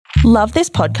Love this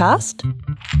podcast?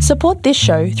 Support this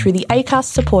show through the Acast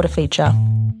supporter feature.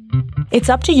 It's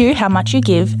up to you how much you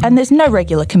give, and there's no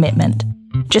regular commitment.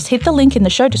 Just hit the link in the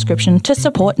show description to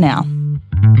support now.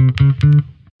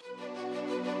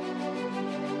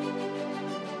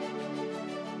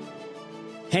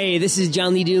 Hey, this is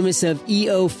John Lee Dumas of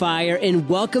EO Fire, and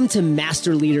welcome to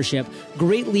Master Leadership.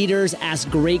 Great leaders ask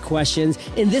great questions,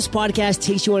 and this podcast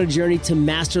takes you on a journey to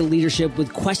master leadership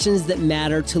with questions that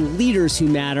matter to leaders who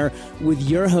matter with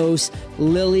your host,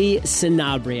 Lily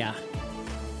Sanabria.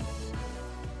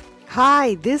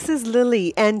 Hi, this is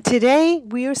Lily, and today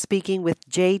we are speaking with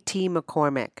JT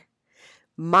McCormick.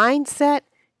 Mindset,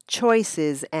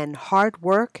 choices, and hard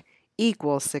work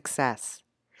equals success.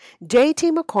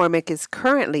 JT McCormick is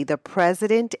currently the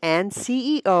president and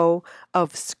CEO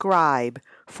of Scribe,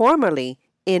 formerly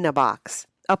In a Box,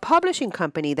 a publishing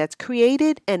company that's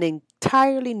created an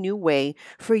entirely new way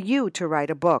for you to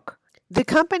write a book. The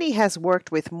company has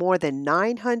worked with more than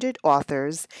 900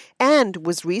 authors and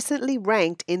was recently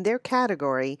ranked in their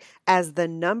category as the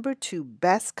number 2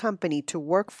 best company to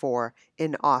work for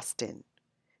in Austin.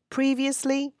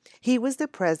 Previously, he was the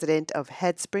president of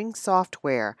Headspring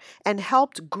Software and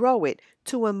helped grow it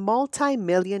to a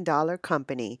multi-million-dollar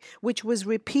company, which was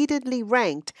repeatedly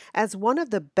ranked as one of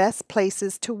the best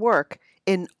places to work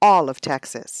in all of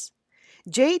Texas.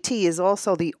 JT is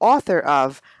also the author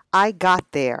of I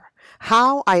Got There: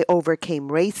 How I Overcame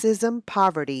Racism,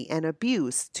 Poverty, and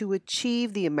Abuse to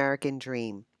Achieve the American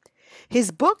Dream.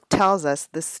 His book tells us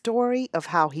the story of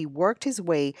how he worked his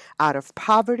way out of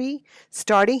poverty,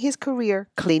 starting his career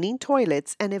cleaning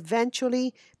toilets, and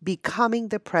eventually becoming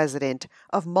the president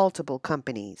of multiple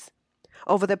companies.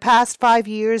 Over the past 5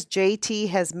 years, JT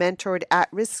has mentored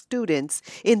at-risk students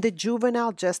in the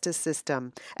juvenile justice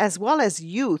system, as well as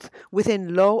youth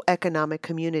within low economic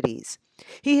communities.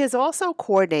 He has also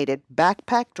coordinated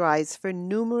backpack drives for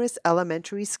numerous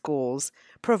elementary schools,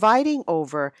 providing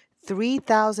over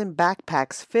 3,000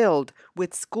 backpacks filled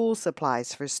with school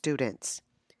supplies for students.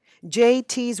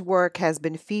 JT's work has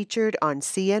been featured on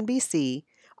CNBC,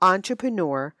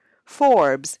 Entrepreneur,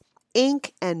 Forbes,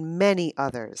 Inc., and many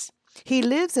others. He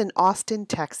lives in Austin,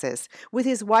 Texas, with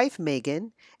his wife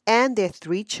Megan and their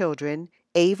 3 children,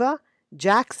 Ava,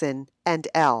 Jackson, and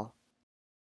Elle.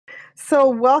 So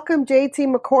welcome,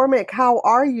 JT McCormick. How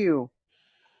are you?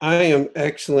 I am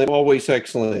excellent, always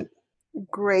excellent.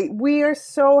 Great. We are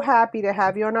so happy to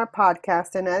have you on our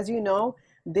podcast. And as you know,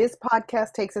 this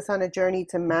podcast takes us on a journey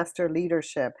to master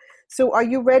leadership. So are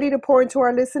you ready to pour into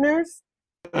our listeners?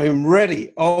 I'm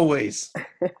ready, always.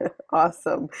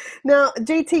 Awesome. Now,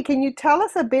 JT, can you tell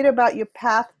us a bit about your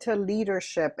path to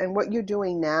leadership and what you're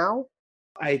doing now?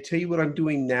 I tell you what I'm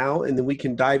doing now, and then we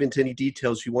can dive into any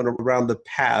details you want around the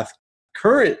path.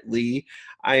 Currently,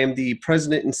 I am the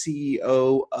president and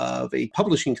CEO of a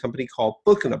publishing company called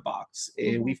Book in a Box,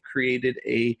 and we've created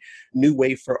a new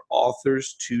way for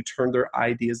authors to turn their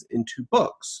ideas into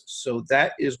books. So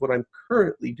that is what I'm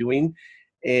currently doing.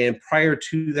 And prior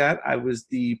to that, I was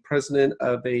the president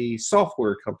of a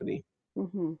software company.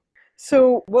 Mm-hmm.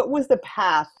 So what was the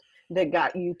path that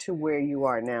got you to where you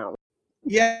are now?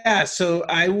 Yeah, so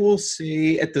I will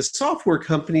say at the software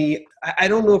company, I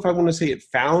don't know if I want to say it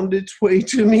found its way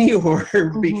to me or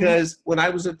because when I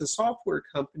was at the software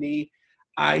company,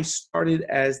 I started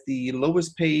as the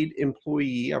lowest paid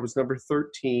employee. I was number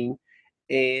 13.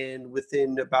 And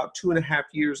within about 2.5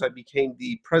 years, I became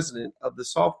the president of the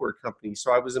software company.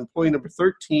 So I was employee number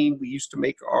 13. We used to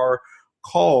make our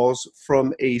calls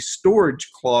from a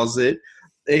storage closet.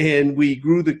 And we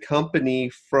grew the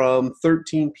company from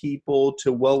 13 people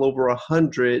to well over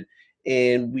 100.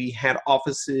 And we had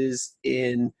offices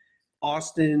in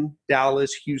Austin,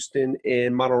 Dallas, Houston,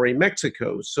 and Monterrey,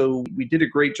 Mexico. So we did a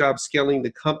great job scaling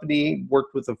the company,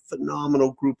 worked with a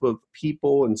phenomenal group of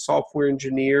people and software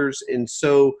engineers. And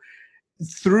so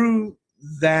through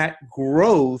that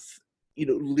growth,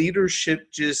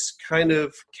 leadership just kind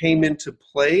of came into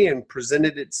play and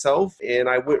presented itself. And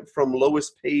I went from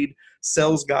lowest paid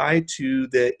sales guy to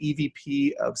the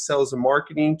EVP of sales and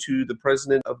marketing to the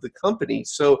president of the company.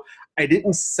 So I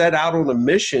didn't set out on a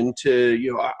mission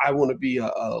to, I want to be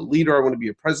a leader. I want to be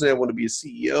a president. I want to be a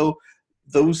CEO.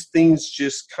 Those things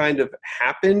just kind of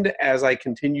happened as I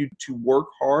continued to work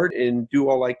hard and do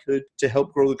all I could to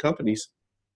help grow the companies.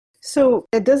 So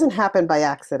it doesn't happen by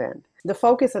accident. The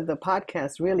focus of the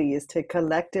podcast really is to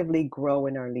collectively grow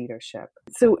in our leadership.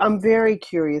 So I'm very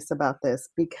curious about this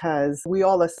because we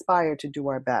all aspire to do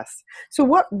our best. So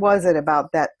what was it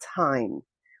about that time?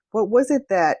 What was it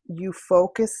that you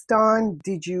focused on?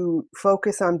 Did you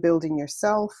focus on building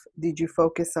yourself? Did you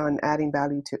focus on adding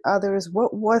value to others?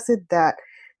 What was it that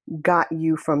got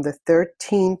you from the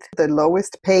 13th, the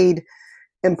lowest paid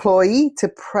employee, to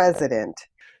president?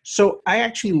 So I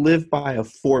actually live by a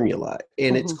formula,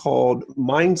 and it's Mhm. called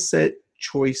mindset,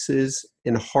 choices,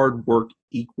 and hard work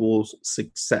equals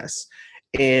success.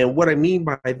 And what I mean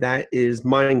by that is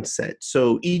mindset.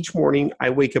 So each morning I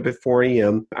wake up at 4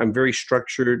 a.m. I'm very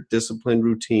structured, disciplined,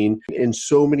 routine. And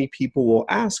so many people will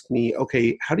ask me,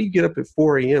 okay, how do you get up at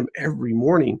 4 a.m. every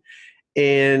morning?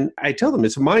 And I tell them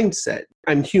it's a mindset.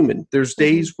 I'm human. There's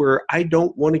days where I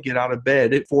don't want to get out of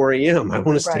bed at 4 a.m. I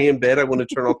want to stay Right. in bed. I want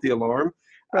to turn off the alarm.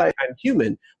 Right. I'm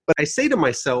human. But I say to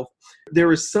myself,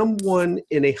 there is someone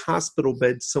in a hospital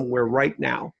bed somewhere right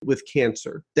now with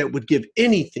cancer that would give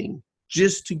anything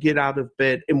just to get out of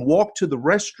bed and walk to the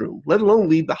restroom, let alone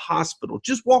leave the hospital,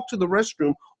 just walk to the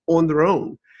restroom on their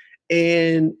own.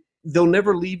 And they'll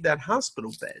never leave that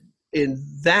hospital bed. And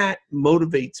that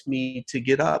motivates me to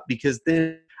get up, because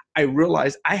then I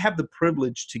realize I have the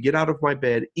privilege to get out of my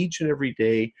bed each and every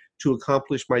day to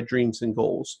accomplish my dreams and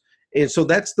goals. And so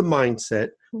that's the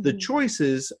mindset. The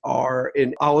choices are,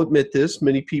 and I'll admit this,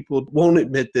 many people won't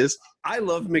admit this, I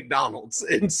love McDonald's.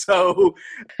 And so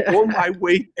on my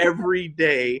way every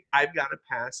day, I've got to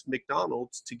pass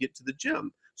McDonald's to get to the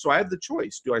gym. So I have the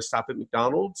choice. Do I stop at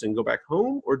McDonald's and go back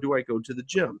home, or do I go to the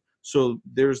gym? So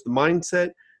there's the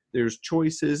mindset, there's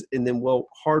choices, and then, well,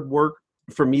 hard work.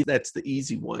 For me, that's the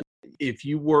easy one. If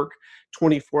you work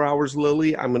 24 hours,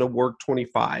 Lily, I'm going to work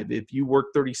 25. If you work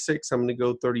 36, I'm going to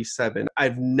go 37.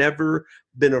 I've never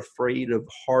been afraid of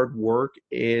hard work.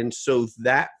 And so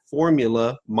that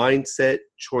formula, mindset,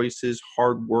 choices,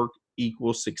 hard work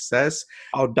equals success.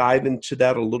 I'll dive into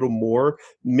that a little more.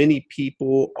 Many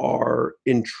people are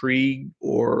intrigued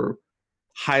or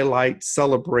highlight,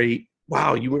 celebrate,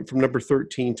 wow, you went from number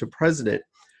 13 to president.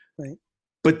 Right.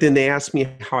 But then they ask me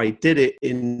how I did it,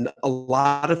 and a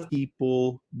lot of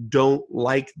people don't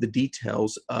like the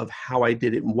details of how I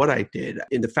did it and what I did.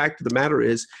 And the fact of the matter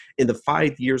is, in the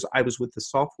 5 years I was with the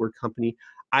software company,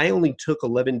 I only took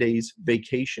 11 days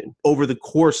vacation over the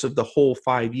course of the whole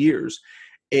 5 years.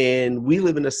 And we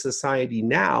live in a society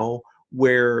now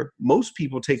where most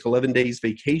people take 11 days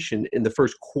vacation in the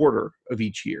first quarter of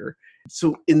each year.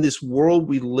 So in this world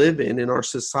we live in our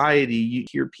society, you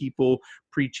hear people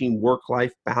preaching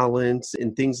work-life balance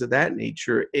and things of that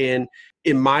nature. And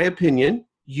in my opinion,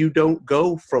 you don't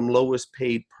go from lowest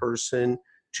paid person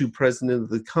to president of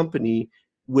the company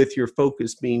with your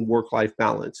focus being work-life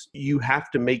balance. You have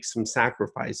to make some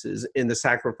sacrifices. And the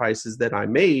sacrifices that I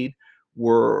made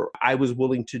were, I was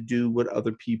willing to do what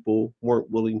other people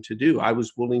weren't willing to do. I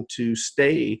was willing to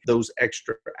stay those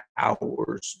extra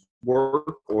hours,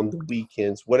 work on the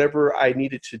weekends, whatever I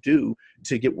needed to do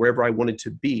to get wherever I wanted to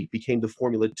be became the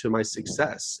formula to my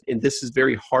success. And this is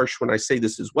very harsh when I say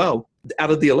this as well.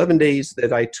 Out of the 11 days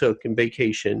that I took in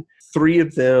vacation, 3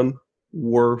 of them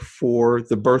were for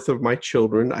the birth of my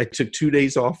children. I took 2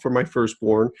 days off for my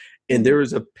firstborn, and there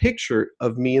is a picture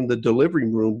of me in the delivery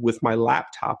room with my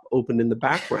laptop open in the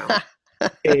background.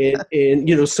 And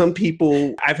you know, some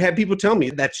people, I've had people tell me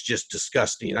that's just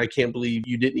disgusting. I can't believe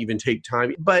you didn't even take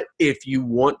time. But if you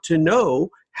want to know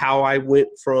how I went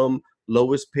from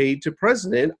lowest paid to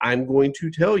president, I'm going to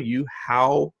tell you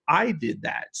how I did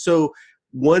that. So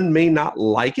one may not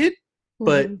like it,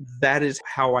 but that is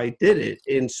how I did it.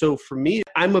 And so for me,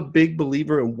 I'm a big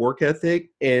believer in work ethic.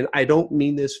 And I don't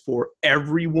mean this for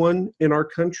everyone in our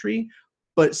country,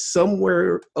 but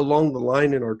somewhere along the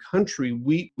line in our country,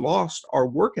 we lost our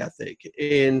work ethic.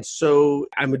 And so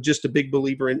I'm just a big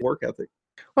believer in work ethic.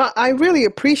 Well, I really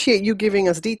appreciate you giving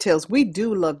us details. We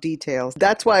do love details.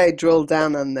 That's why I drilled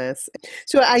down on this.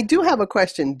 So I do have a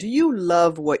question. Do you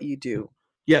love what you do?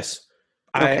 Yes.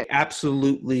 Okay. I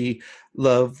absolutely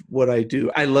love what I do.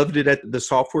 I loved it at the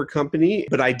software company,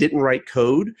 but I didn't write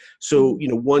code. So, you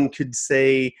know, one could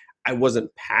say I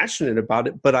wasn't passionate about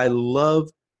it, but I love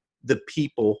the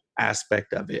people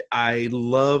aspect of it. I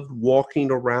loved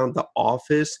walking around the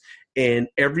office, and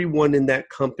everyone in that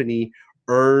company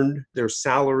earned their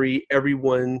salary.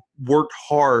 Everyone worked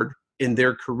hard in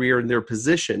their career and their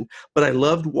position, but I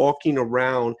loved walking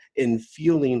around and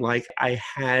feeling like I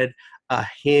had a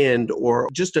hand or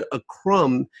just a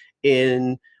crumb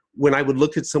in when I would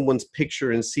look at someone's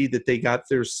picture and see that they got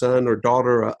their son or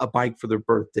daughter a bike for their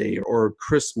birthday or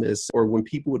Christmas, or when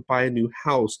people would buy a new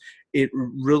house, it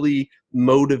really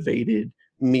motivated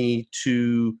me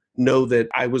to know that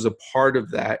I was a part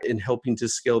of that in helping to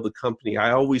scale the company.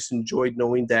 I always enjoyed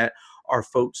knowing that our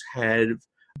folks had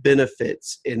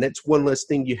benefits. And that's one less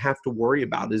thing you have to worry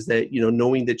about, is that, you know,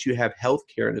 knowing that you have health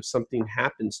care and if something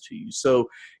happens to you. So,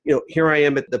 you know, here I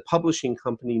am at the publishing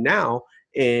company now,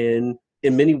 and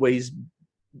in many ways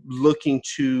looking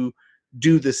to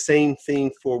do the same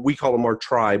thing for, we call them our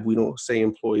tribe. We don't say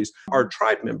employees, our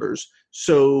tribe members.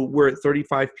 So we're at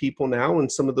 35 people now,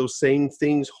 and some of those same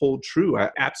things hold true. I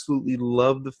absolutely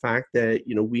love the fact that,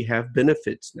 we have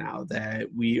benefits now, that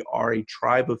we are a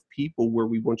tribe of people where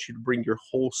we want you to bring your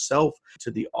whole self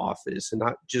to the office and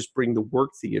not just bring the work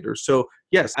theater. So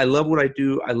yes, I love what I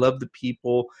do. I love the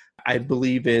people. I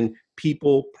believe in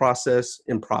people, process,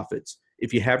 and profits.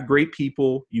 If you have great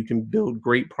people, you can build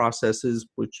great processes,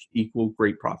 which equal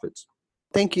great profits.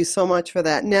 Thank you so much for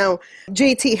that. Now,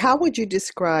 JT, how would you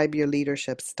describe your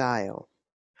leadership style?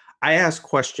 I ask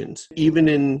questions, even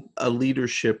in a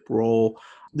leadership role.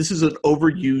 This is an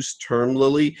overused term,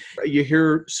 Lily. You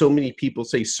hear so many people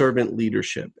say servant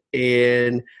leadership,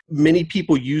 and many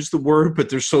people use the word, but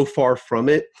they're so far from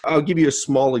it. I'll give you a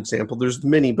small example. There's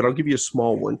many, but I'll give you a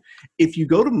small one. If you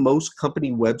go to most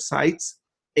company websites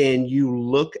and you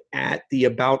look at the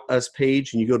About Us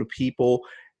page and you go to people,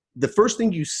 the first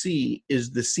thing you see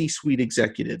is the C-suite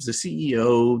executives, the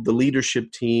CEO, the leadership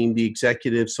team, the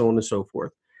executives, so on and so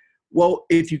forth. Well,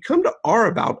 if you come to our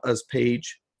About Us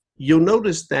page, you'll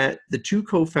notice that the two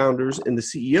co-founders and the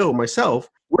CEO, myself,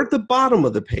 we're at the bottom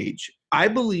of the page. I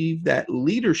believe that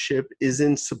leadership is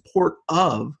in support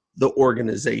of the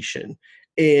organization.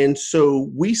 And so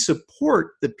we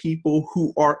support the people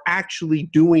who are actually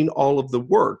doing all of the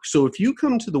work. So if you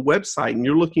come to the website and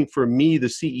you're looking for me, the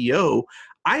CEO,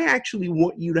 I actually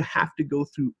want you to have to go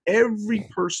through every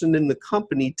person in the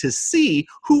company to see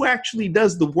who actually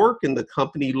does the work in the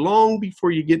company long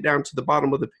before you get down to the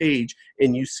bottom of the page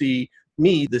and you see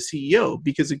me, the CEO.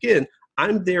 Because again,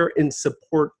 I'm there in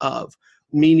support of,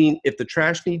 meaning if the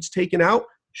trash needs taken out,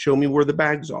 show me where the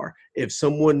bags are. If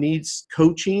someone needs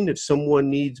coaching, if someone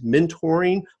needs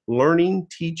mentoring, learning,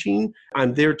 teaching,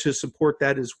 I'm there to support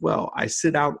that as well. I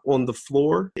sit out on the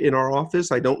floor in our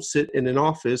office. I don't sit in an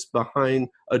office behind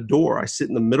a door. I sit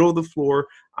in the middle of the floor.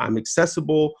 I'm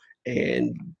accessible,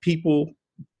 and people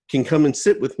can come and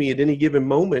sit with me at any given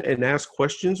moment and ask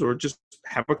questions or just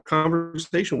have a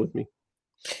conversation with me.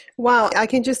 Wow, I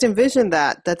can just envision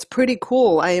that. That's pretty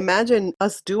cool. I imagine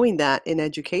us doing that in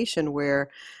education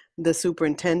where the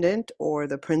superintendent or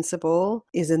the principal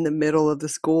is in the middle of the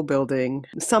school building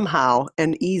somehow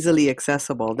and easily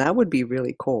accessible. That would be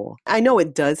really cool. I know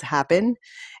it does happen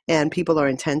and people are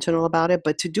intentional about it,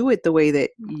 but to do it the way that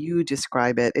you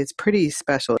describe it, it's pretty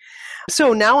special.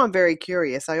 So now I'm very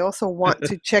curious. I also want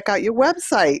to check out your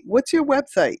website. What's your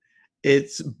website?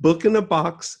 It's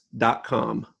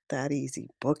bookinabox.com. That easy.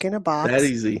 That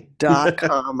easy.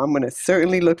 bookinabox.com. I'm going to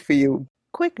certainly look for you.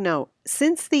 Quick note,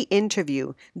 since the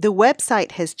interview, the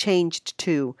website has changed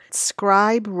to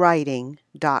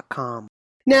scribewriting.com.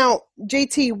 Now,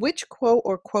 JT, which quote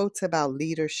or quotes about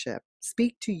leadership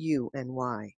speak to you and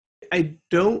why? I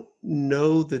don't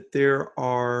know that there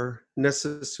are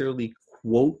necessarily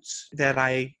quotes that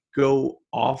I go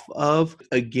off of.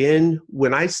 Again,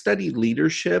 when I study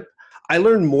leadership, I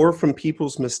learn more from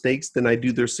people's mistakes than I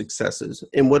do their successes.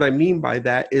 And what I mean by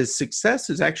that is success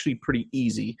is actually pretty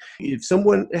easy. If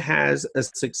someone has a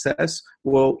success,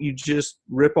 well, you just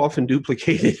rip off and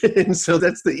duplicate it. And so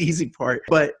that's the easy part.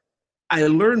 But I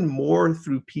learn more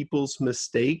through people's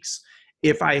mistakes.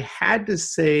 If I had to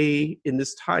say, and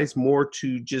this ties more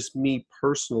to just me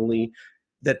personally,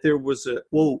 that there was a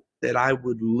quote that I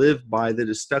would live by that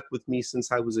has stuck with me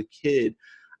since I was a kid,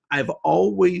 I've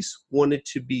always wanted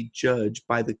to be judged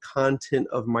by the content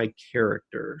of my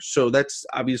character. So that's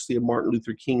obviously a Martin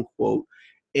Luther King quote.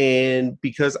 And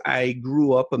because I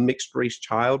grew up a mixed race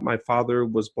child, my father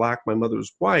was Black, my mother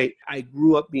was white, I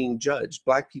grew up being judged.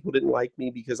 Black people didn't like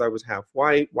me because I was half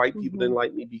white. White people didn't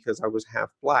like me because I was half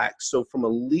Black. So from a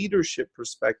leadership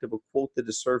perspective, a quote that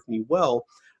has served me well,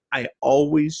 I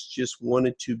always just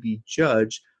wanted to be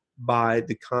judged by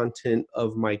the content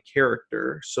of my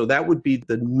character. So that would be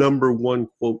the number one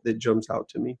quote that jumps out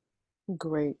to me.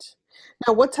 Great.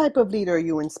 Now, what type of leader are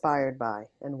you inspired by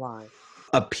and why?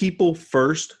 A people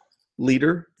first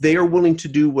leader. They are willing to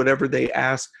do whatever they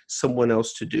ask someone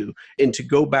else to do. And to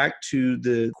go back to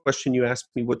the question you asked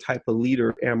me, what type of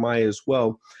leader am I as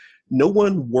well? No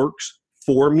one works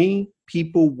for me.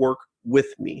 People work with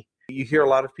me. You hear a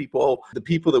lot of people, oh, the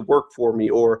people that work for me,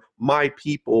 or my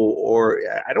people, or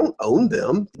I don't own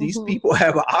them. These people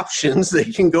have options. They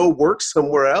can go work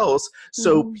somewhere else.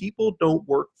 So people don't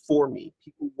work for me.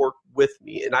 People work with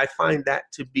me. And I find that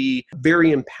to be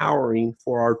very empowering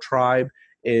for our tribe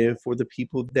and for the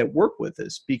people that work with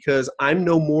us, because I'm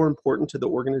no more important to the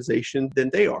organization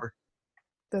than they are.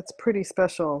 That's pretty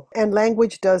special. And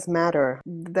language does matter.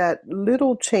 That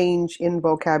little change in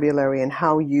vocabulary and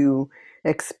how you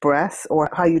express or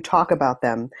how you talk about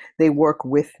them, they work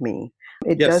with me.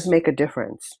 It does Yes. make a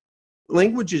difference.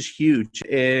 Language is huge.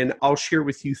 And I'll share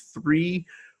with you 3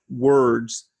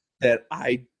 words that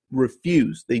I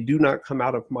refuse. They do not come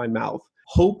out of my mouth: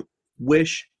 hope,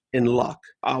 wish, and luck.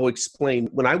 I'll explain.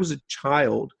 When I was a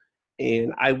child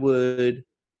and I would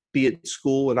be at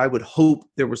school and I would hope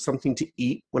there was something to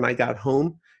eat when I got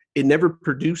home, it never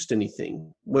produced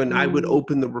anything. When I would Mm.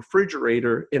 open the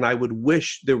refrigerator and I would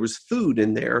wish there was food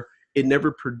in there, it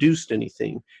never produced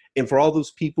anything. And for all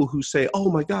those people who say, oh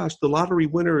my gosh, the lottery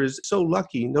winner is so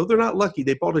lucky. No, they're not lucky.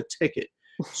 They bought a ticket.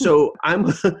 So I'm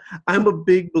a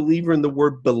big believer in the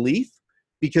word belief,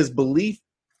 because belief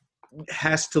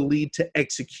has to lead to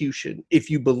execution. If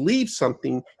you believe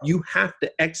something, you have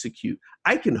to execute.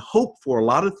 I can hope for a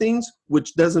lot of things,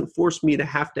 which doesn't force me to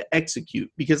have to execute,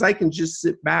 because I can just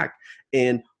sit back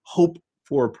and hope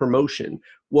for a promotion.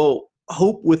 Well,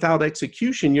 hope without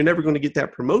execution, you're never going to get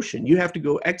that promotion. You have to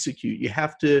go execute. You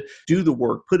have to do the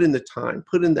work, put in the time,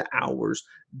 put in the hours,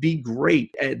 be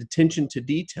great at attention to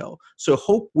detail. So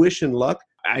hope, wish, and luck,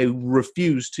 I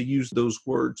refuse to use those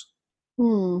words.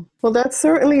 Well, that's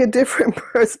certainly a different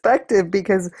perspective,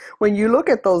 because when you look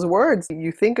at those words,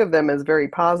 you think of them as very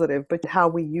positive, but how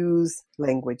we use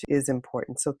language is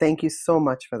important. So thank you so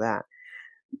much for that.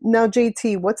 Now,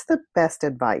 JT, what's the best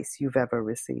advice you've ever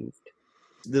received?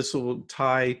 This will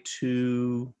tie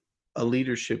to a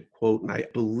leadership quote, and I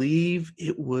believe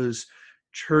it was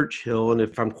Churchill. And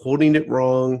if I'm quoting it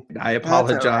wrong, I That's all right.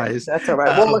 apologize. That's all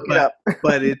right. We'll look it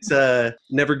But up. it's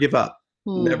never give up,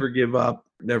 Hmm. never give up,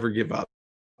 never give up.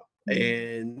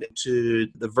 And to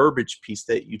the verbiage piece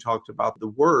that you talked about, the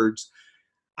words,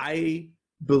 I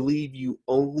believe you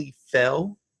only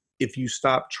fail if you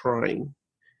stop trying.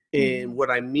 And what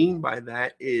I mean by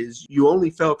that is you only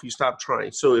fail if you stop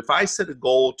trying. So if I set a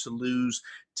goal to lose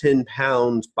 10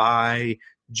 pounds by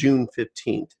June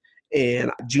 15th,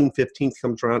 and June 15th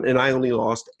comes around and I only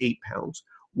lost 8 pounds,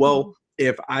 well,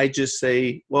 if I just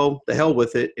say, well, the hell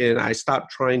with it, and I stop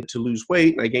trying to lose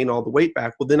weight and I gain all the weight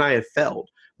back, well, then I have failed.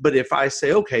 But if I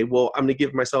say, okay, well, I'm going to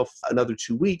give myself another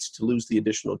 2 weeks to lose the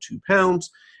additional 2 pounds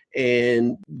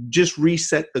and just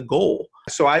reset the goal.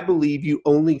 So I believe you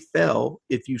only fail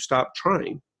if you stop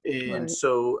trying. And Right.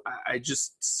 so I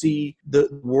just see the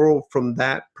world from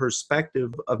that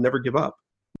perspective of never give up.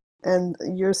 And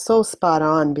you're so spot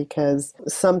on, because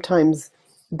sometimes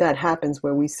that happens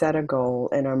where we set a goal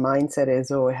and our mindset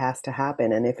is, oh, it has to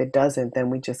happen. And if it doesn't, then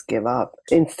we just give up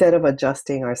instead of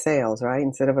adjusting our sails, right?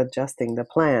 Instead of adjusting the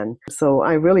plan. So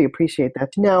I really appreciate that.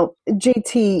 Now,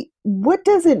 JT, what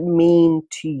does it mean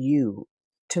to you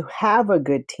to have a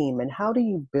good team, and how do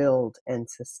you build and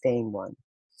sustain one?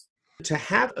 To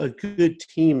have a good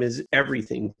team is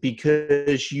everything,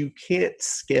 because you can't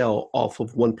scale off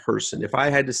of one person. If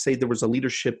I had to say there was a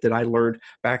leadership that I learned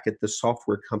back at the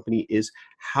software company, is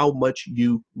how much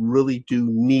you really do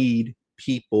need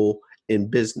people in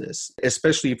business,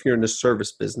 especially if you're in the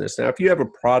service business. Now, if you have a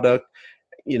product,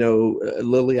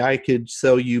 Lily, I could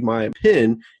sell you my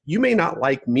pen. You may not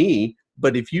like me,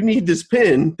 but if you need this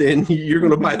pen, then you're going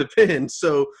to buy the pen.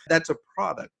 So that's a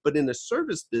product. But in a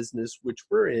service business, which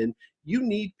we're in, you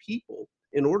need people.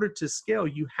 In order to scale,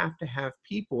 you have to have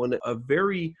people. And a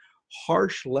very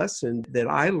harsh lesson that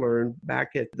I learned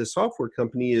back at the software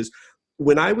company is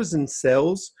when I was in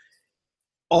sales,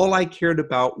 all I cared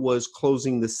about was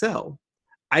closing the sale.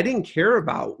 I didn't care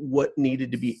about what needed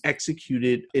to be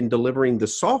executed in delivering the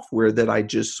software that I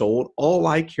just sold. All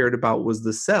I cared about was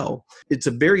the sell. It's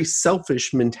a very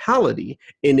selfish mentality.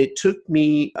 And it took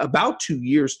me about 2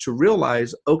 years to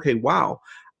realize, okay, wow,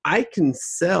 I can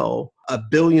sell $1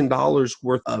 billion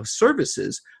worth of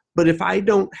services. But if I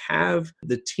don't have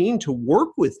the team to work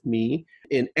with me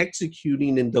in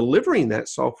executing and delivering that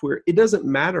software, it doesn't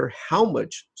matter how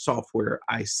much software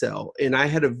I sell. And I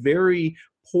had a very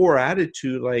poor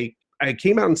attitude. Like, I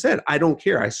came out and said, I don't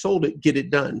care. I sold it, get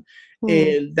it done. Hmm.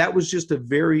 And that was just a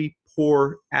very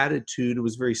poor attitude. It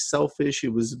was very selfish.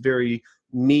 It was very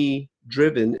me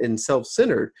driven and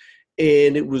self-centered.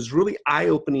 And it was really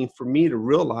eye-opening for me to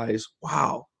realize,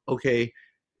 wow, okay,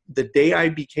 the day I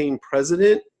became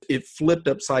president, it flipped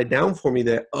upside down for me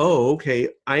that, oh, okay,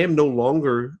 I am no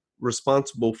longer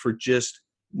responsible for just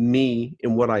me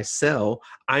and what I sell.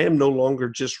 I am no longer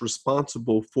just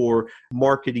responsible for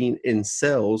marketing and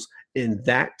sales in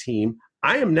that team.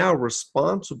 I am now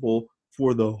responsible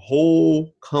for the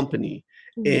whole company.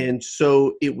 Hmm. And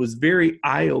so it was very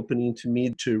eye-opening to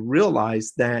me to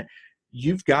realize that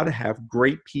you've got to have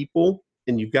great people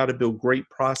and you've got to build great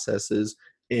processes.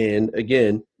 And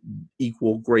again,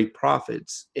 equal great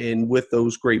profits. And with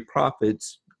those great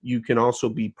profits you can also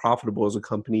be profitable as a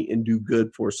company and do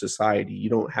good for society. You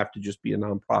don't have to just be a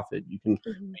nonprofit. You can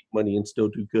make money and still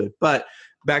do good. But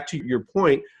back to your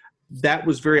point, that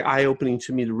was very eye-opening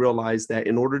to me to realize that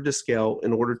in order to scale,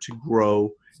 in order to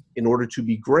grow, in order to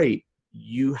be great,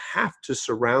 you have to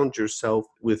surround yourself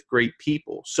with great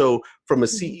people. So from a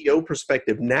CEO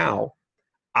perspective now,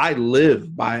 I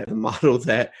live by the motto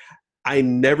that I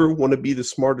never want to be the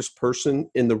smartest person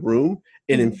in the room.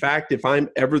 And in fact, if I'm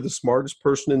ever the smartest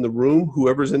person in the room,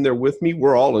 whoever's in there with me,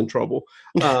 we're all in trouble.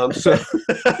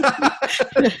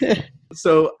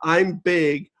 So I'm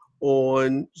big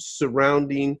on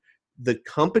surrounding the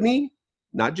company,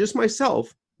 not just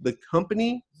myself, the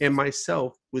company and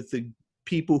myself with the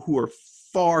people who are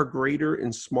far greater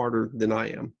and smarter than I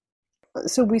am.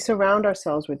 So we surround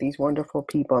ourselves with these wonderful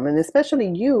people, and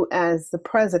especially you as the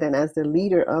president, as the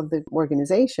leader of the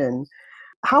organization.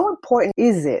 How important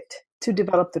is it to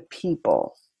develop the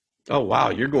people? Oh, wow.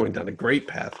 You're going down a great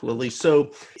path, Lily.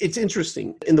 So it's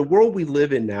interesting. In the world we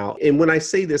live in now, and when I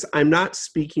say this, I'm not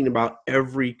speaking about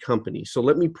every company. So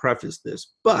let me preface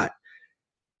this. But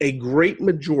a great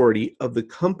majority of the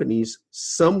companies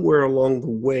somewhere along the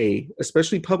way,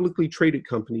 especially publicly traded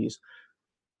companies,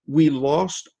 we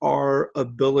lost our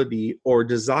ability or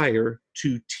desire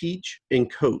to teach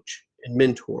and coach and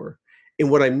mentor. And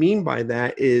what I mean by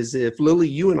that is if Lily,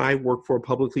 you and I work for a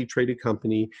publicly traded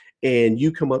company and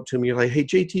you come up to me, you're like, hey,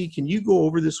 JT, can you go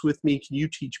over this with me? Can you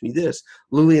teach me this?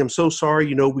 Lily, I'm so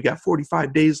sorry. We got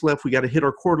 45 days left. We got to hit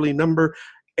our quarterly number.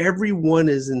 Everyone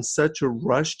is in such a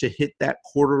rush to hit that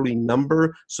quarterly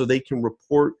number so they can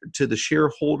report to the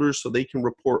shareholders, so they can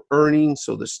report earnings,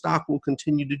 so the stock will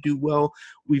continue to do well.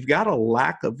 We've got a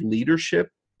lack of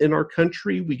leadership in our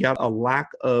country. We got a lack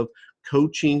of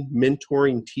coaching,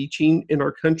 mentoring, teaching in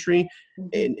our country.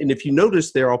 And if you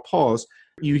notice there, I'll pause.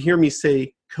 You hear me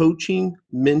say coaching,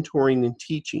 mentoring, and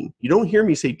teaching. You don't hear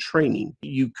me say training.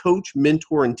 You coach,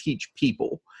 mentor, and teach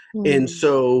people. And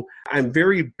so I'm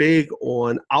very big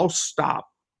on, I'll stop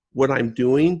what I'm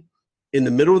doing in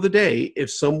the middle of the day if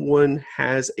someone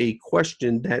has a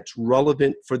question that's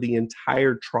relevant for the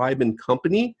entire tribe and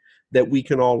company that we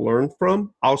can all learn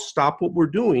from. I'll stop what we're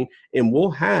doing and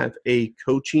we'll have a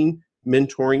coaching,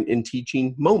 mentoring, and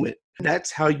teaching moment.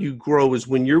 That's how you grow, is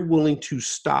when you're willing to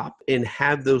stop and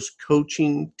have those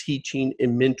coaching, teaching,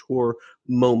 and mentor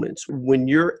moments. When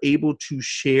you're able to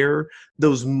share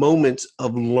those moments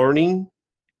of learning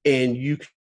and you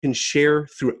can share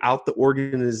throughout the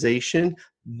organization,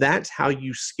 that's how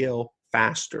you scale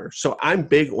faster. So I'm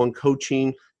big on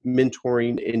coaching,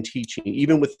 mentoring, and teaching.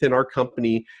 Even within our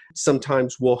company,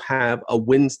 sometimes we'll have a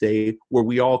Wednesday where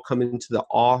we all come into the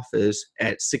office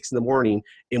at 6 a.m.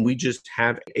 and we just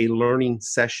have a learning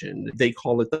session. They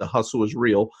call it the hustle is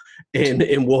real.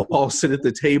 And we'll all sit at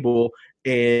the table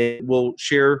and we'll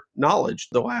share knowledge.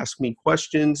 They'll ask me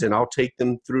questions and I'll take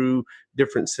them through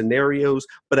different scenarios,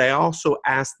 but I also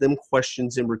ask them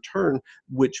questions in return,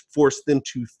 which force them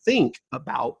to think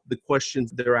about the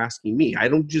questions they're asking me. I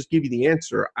don't just give you the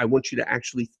answer. I want you to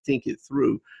actually think it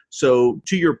through. So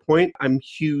to your point, I'm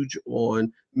huge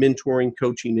on mentoring,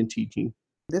 coaching, and teaching.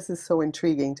 This is so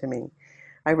intriguing to me.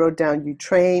 I wrote down, you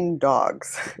train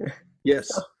dogs. Yes.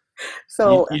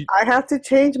 So I have to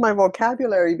change my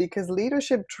vocabulary because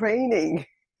leadership training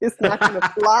is not going to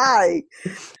fly.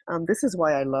 This is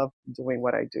why I love doing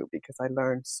what I do, because I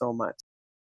learned so much.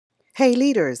 Hey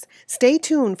leaders, stay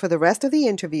tuned for the rest of the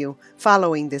interview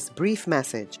following this brief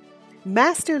message.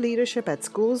 Master Leadership at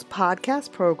School's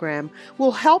podcast program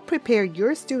will help prepare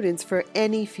your students for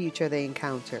any future they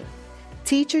encounter.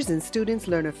 Teachers and students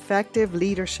learn effective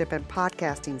leadership and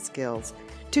podcasting skills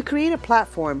to create a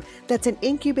platform that's an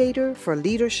incubator for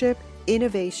leadership,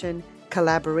 innovation,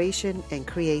 collaboration, and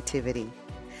creativity.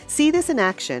 See this in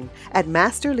action at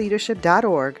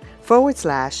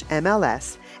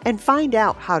masterleadership.org/MLS and find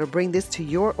out how to bring this to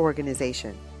your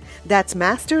organization. That's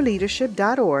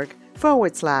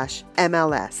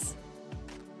masterleadership.org/MLS.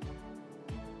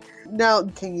 Now,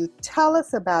 can you tell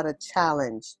us about a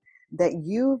challenge that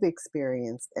you've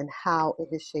experienced and how it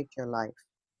has shaped your life?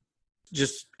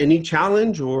 Just any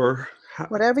challenge or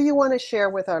whatever you want to share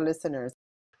with our listeners.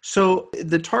 So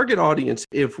the target audience,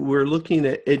 if we're looking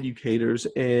at educators,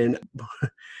 and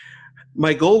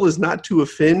my goal is not to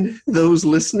offend those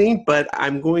listening, but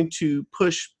I'm going to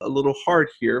push a little hard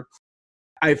here.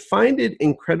 I find it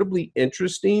incredibly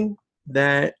interesting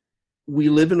that we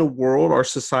live in a world, our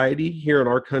society here in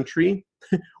our country,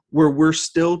 where we're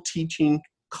still teaching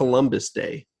Columbus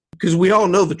Day. Because we all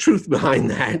know the truth behind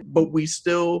that, but we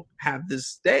still have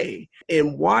this day.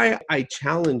 And why I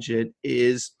challenge it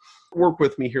is, work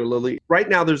with me here, Lily. Right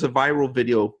now, there's a viral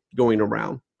video going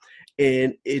around.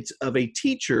 And it's of a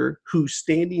teacher who's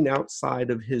standing outside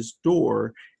of his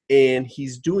door, and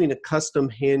he's doing a custom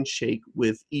handshake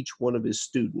with each one of his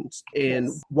students. And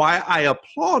Yes. why I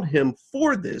applaud him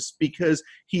for this, because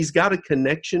he's got a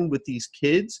connection with these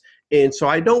kids. And so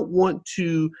I don't want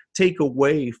to take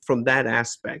away from that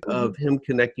aspect of him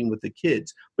connecting with the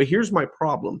kids. But here's my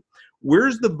problem.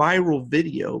 Where's the viral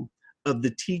video of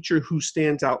the teacher who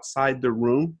stands outside the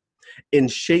room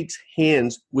and shakes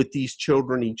hands with these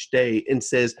children each day and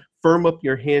says, firm up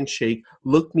your handshake,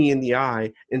 look me in the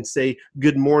eye and say,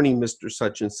 good morning, Mr.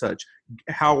 Such and Such.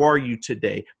 How are you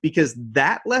today? Because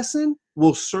that lesson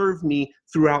will serve me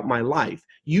throughout my life.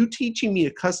 You teaching me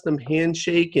a custom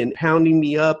handshake and pounding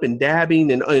me up and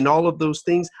dabbing and all of those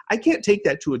things, I can't take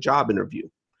that to a job interview.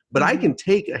 But I can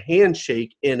take a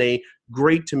handshake and a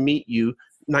great to meet you,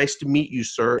 nice to meet you,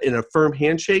 sir, in a firm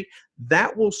handshake.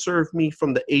 That will serve me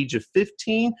from the age of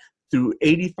 15 through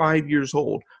 85 years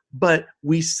old. But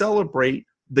we celebrate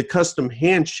the custom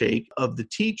handshake of the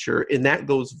teacher, and that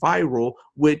goes viral,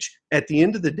 which at the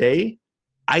end of the day,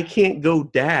 I can't go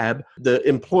dab the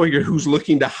employer who's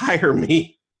looking to hire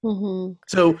me.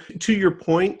 So to your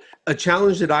point, a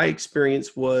challenge that I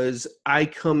experienced was I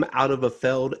come out of a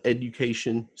failed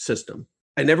education system.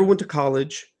 I never went to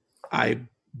college. I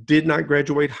did not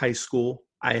graduate high school.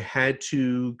 I had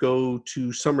to go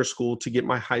to summer school to get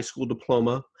my high school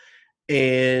diploma.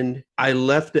 And I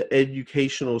left the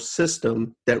educational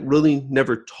system that really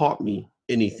never taught me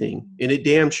anything. And it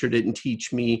damn sure didn't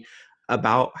teach me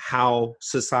about how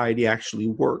society actually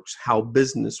works, how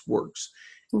business works.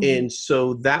 And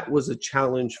so that was a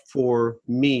challenge for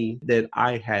me that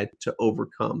I had to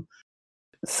overcome.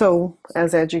 So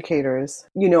as educators,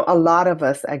 a lot of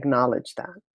us acknowledge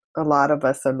that. A lot of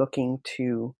us are looking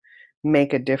to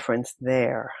make a difference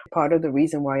there. Part of the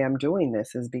reason why I'm doing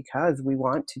this is because we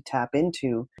want to tap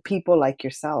into people like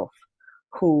yourself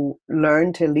who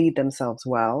learn to lead themselves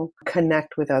well,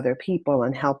 connect with other people,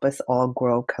 and help us all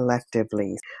grow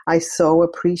collectively. I so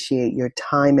appreciate your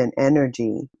time and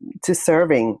energy to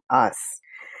serving us.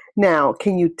 Now,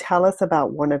 can you tell us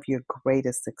about one of your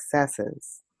greatest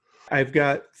successes? I've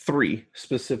got 3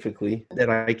 specifically that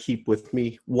I keep with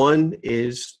me. One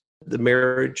is the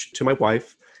marriage to my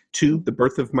wife. 2, the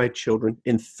birth of my children.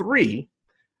 And 3,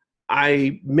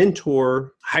 I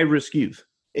mentor high-risk youth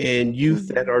and youth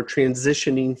that are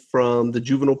transitioning from the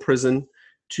juvenile prison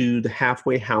to the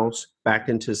halfway house back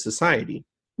into society.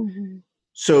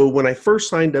 So when I first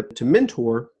signed up to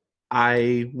mentor,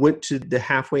 I went to the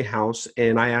halfway house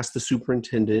and I asked the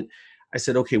superintendent, I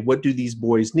said, okay, what do these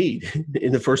boys need?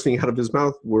 And the first thing out of his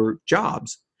mouth were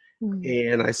jobs.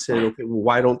 And I said, okay, well,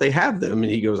 why don't they have them?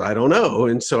 And he goes, I don't know.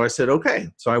 And so I said, okay.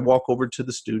 So I walk over to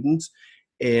the students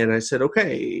and I said,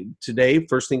 okay, today,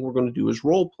 first thing we're going to do is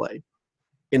role play.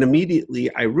 And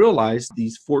immediately I realized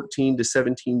these 14 to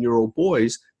 17-year-old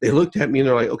boys, they looked at me and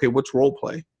they're like, okay, what's role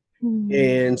play?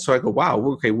 And so I go, wow,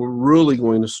 okay, we're really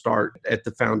going to start at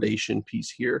the foundation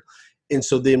piece here. And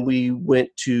so then we went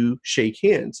to shake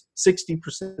hands.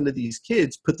 60% of these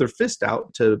kids put their fist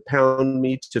out to pound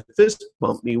me, to fist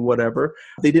bump me, whatever.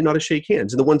 They didn't know how to shake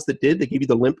hands. And the ones that did, they gave you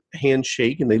the limp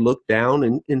handshake and they looked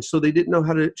down. And so they didn't know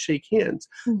how to shake hands.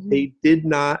 They did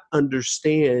not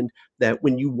understand that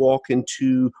when you walk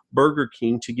into Burger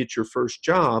King to get your first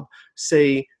job,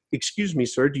 say, excuse me,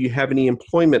 sir, do you have any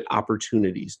employment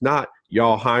opportunities? Not,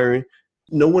 y'all hiring?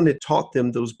 No one had taught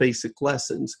them those basic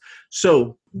lessons.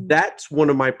 So that's one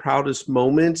of my proudest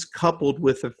moments, coupled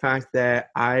with the fact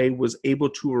that I was able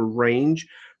to arrange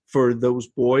for those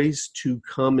boys to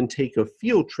come and take a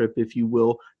field trip, if you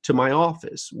will, to my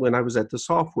office when I was at the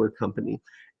software company.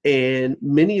 And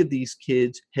many of these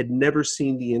kids had never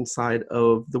seen the inside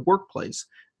of the workplace.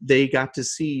 They got to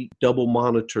see double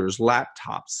monitors,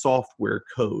 laptops, software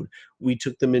code. We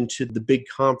took them into the big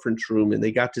conference room and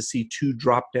they got to see 2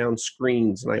 drop-down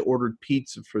screens, and I ordered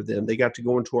pizza for them. They got to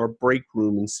go into our break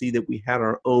room and see that we had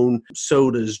our own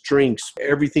sodas, drinks,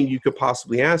 everything you could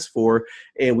possibly ask for.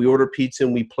 And we ordered pizza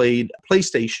and we played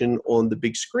PlayStation on the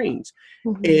big screens.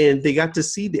 And they got to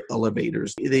see the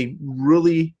elevators. They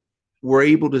really were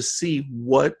able to see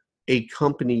what a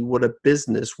company, what a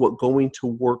business, what going to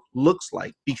work looks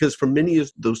like. Because for many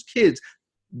of those kids,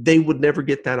 they would never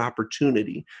get that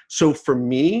opportunity. So for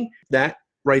me, that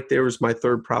right there is my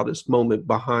 3rd proudest moment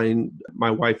behind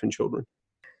my wife and children.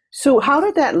 So how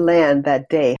did that land that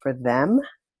day for them?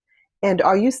 And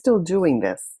are you still doing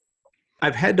this?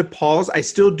 I've had to pause. I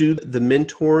still do the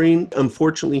mentoring.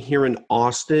 Unfortunately, here in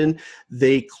Austin,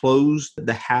 they closed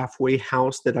the halfway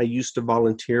house that I used to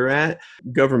volunteer at.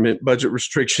 Government budget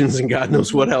restrictions and God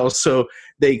knows what else. So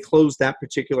they closed that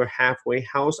particular halfway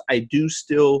house. I do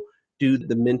still do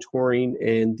the mentoring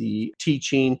and the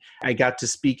teaching. I got to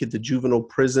speak at the juvenile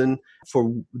prison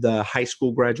for the high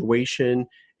school graduation.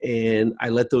 And I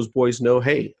let those boys know,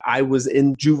 hey, I was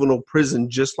in juvenile prison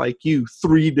just like you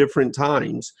 3 different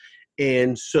times.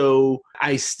 And so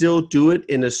I still do it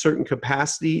in a certain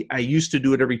capacity. I used to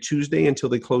do it every Tuesday until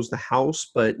they closed the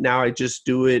house, but now I just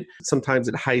do it sometimes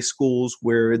at high schools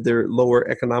where they're lower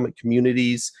economic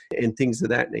communities and things of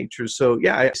that nature. So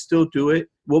yeah, I still do it.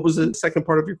 What was the second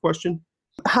part of your question?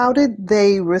 How did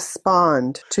they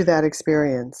respond to that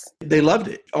experience? They loved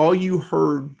it. All you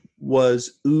heard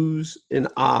was oohs and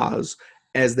ahs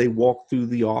as they walked through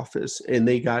the office, and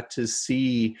they got to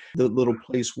see the little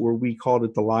place where we called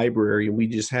it the library, and we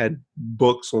just had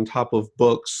books on top of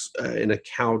books and a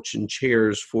couch and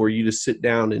chairs for you to sit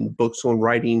down, and books on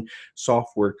writing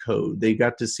software code. They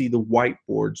got to see the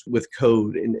whiteboards with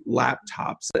code and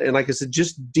laptops. And like I said,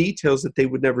 just details that they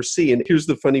would never see. And here's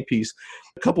the funny piece.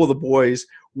 A couple of the boys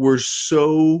were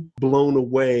so blown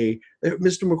away.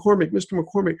 Mr.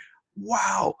 McCormick,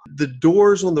 wow, the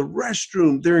doors on the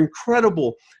restroom, they're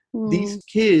incredible. These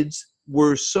kids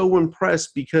were so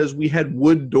impressed because we had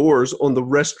wood doors on the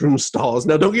restroom stalls.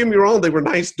 Now, don't get me wrong, they were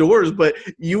nice doors, but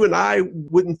you and I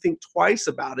wouldn't think twice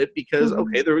about it because,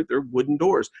 okay, they're wooden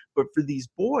doors. But for these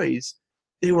boys,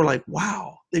 they were like,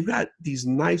 wow, they've got these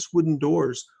nice wooden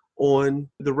doors on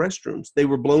the restrooms. They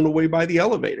were blown away by the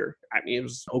elevator. I mean, it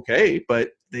was okay,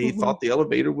 but they thought the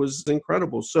elevator was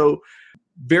incredible. So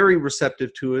very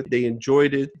receptive to it. They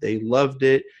enjoyed it. They loved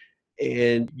it.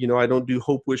 And, you know, I don't do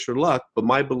hope, wish, or luck, but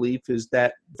my belief is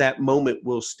that that moment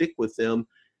will stick with them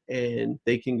and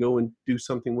they can go and do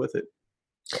something with it.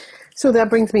 So that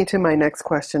brings me to my next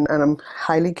question, and I'm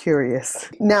highly curious.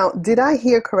 Now, did I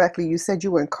hear correctly? You said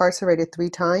you were incarcerated 3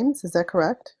 times. Is that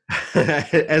correct?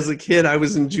 As a kid, I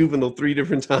was in juvenile 3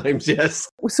 different times, yes.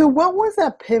 So what was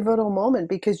that pivotal moment?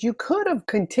 Because you could have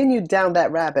continued down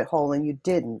that rabbit hole and you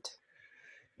didn't.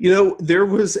 You know, there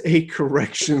was a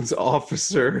corrections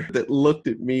officer that looked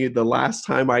at me the last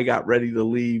time I got ready to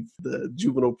leave the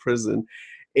juvenile prison,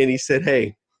 and he said,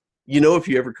 hey, you know, if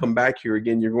you ever come back here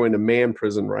again, you're going to man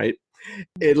prison, right?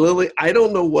 And Lily, I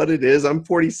don't know what it is. I'm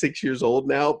 46 years old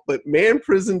now, but man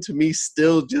prison to me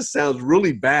still just sounds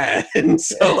really bad. And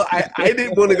so I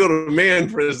didn't want to go to man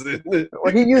prison.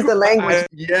 Well, he used the language.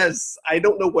 Yes, I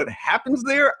don't know what happens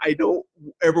there. I don't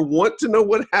ever want to know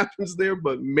what happens there,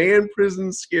 but man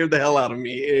prison scared the hell out of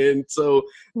me. And so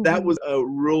that was a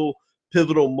real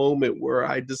pivotal moment where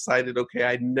I decided, okay,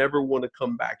 I never want to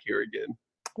come back here again.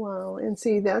 Wow. And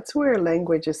see, that's where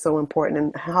language is so important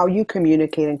and how you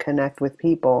communicate and connect with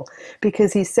people.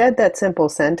 Because he said that simple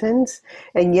sentence,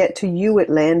 and yet to you it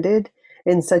landed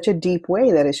in such a deep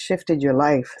way that it shifted your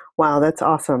life. Wow, that's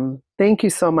awesome. Thank you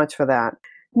so much for that.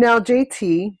 Now,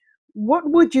 JT, what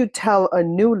would you tell a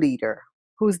new leader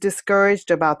who's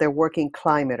discouraged about their working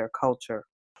climate or culture?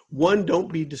 One, don't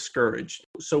be discouraged.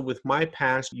 So with my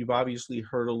past, you've obviously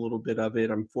heard a little bit of it.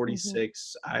 I'm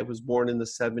 46. I was born in the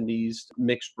 70s,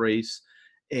 mixed race.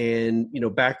 And, you know,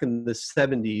 back in the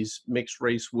 70s, mixed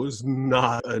race was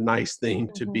not a nice thing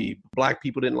to be. Black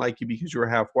people didn't like you because you were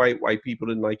half white. White people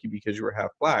didn't like you because you were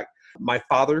half black. My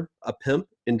father, a pimp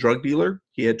and drug dealer,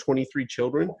 he had 23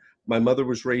 children. My mother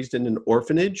was raised in an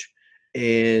orphanage.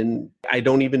 And I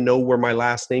don't even know where my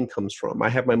last name comes from. I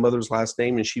have my mother's last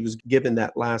name, and she was given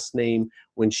that last name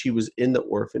when she was in the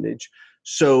orphanage.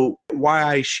 So why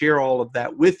I share all of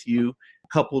that with you,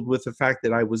 coupled with the fact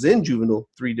that I was in juvenile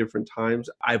 3 different times,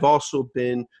 I've also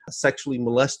been sexually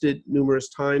molested numerous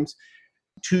times.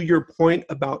 To your point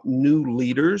about new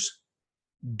leaders,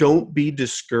 don't be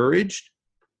discouraged.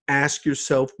 Ask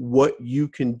yourself what you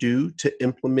can do to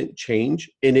implement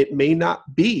change. And it may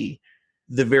not be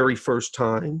the very first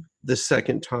time, the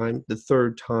second time, the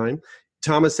third time.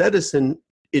 Thomas Edison,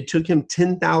 it took him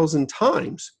 10,000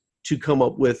 times to come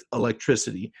up with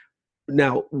electricity.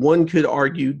 Now, one could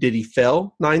argue, did he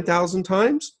fail 9,000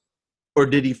 times? Or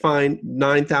did he find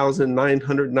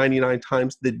 9,999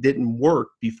 times that didn't work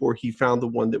before he found the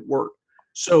one that worked?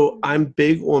 So I'm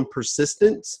big on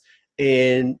persistence.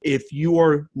 And if you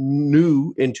are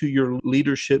new into your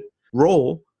leadership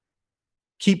role,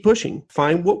 keep pushing,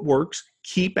 find what works,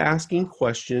 keep asking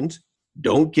questions,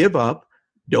 don't give up,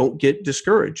 don't get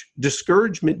discouraged.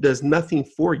 Discouragement does nothing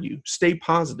for you. Stay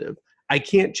positive. I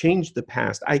can't change the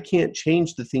past. I can't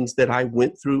change the things that I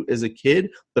went through as a kid,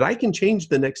 but I can change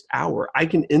the next hour. I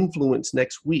can influence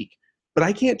next week, but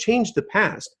I can't change the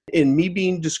past. And me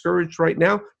being discouraged right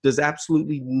now does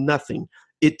absolutely nothing.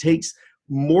 It takes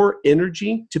more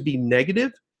energy to be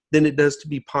negative than it does to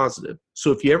be positive.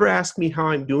 So if you ever ask me how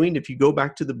I'm doing, if you go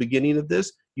back to the beginning of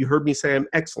this, You heard me say I'm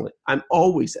excellent. I'm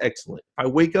always excellent. If I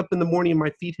wake up in the morning and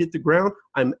my feet hit the ground,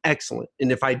 I'm excellent.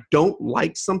 And if I don't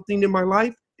like something in my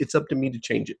life, it's up to me to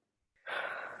change it.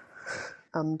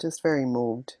 I'm just very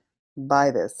moved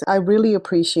by this. I really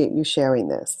appreciate you sharing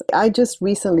this. I just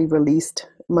recently released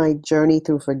my Journey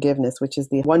Through Forgiveness, which is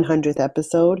the 100th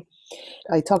episode.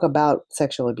 I talk about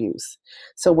sexual abuse.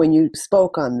 So when you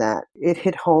spoke on that, it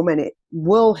hit home, and it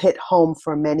will hit home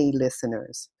for many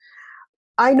listeners.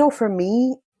 I know for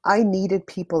me, I needed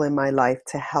people in my life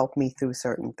to help me through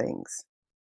certain things.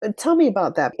 Tell me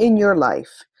about that in your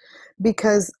life,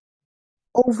 because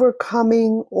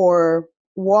overcoming or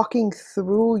walking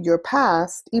through your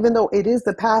past, even though it is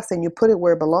the past and you put it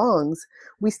where it belongs,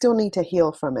 we still need to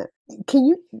heal from it. Can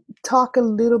you talk a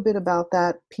little bit about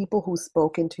that? People who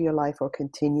spoke into your life or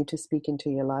continue to speak into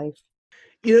your life?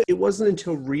 It wasn't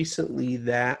until recently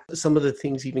that some of the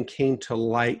things even came to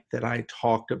light that I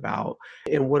talked about.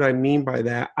 And what I mean by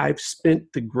that, I've spent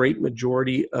the great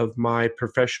majority of my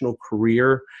professional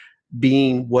career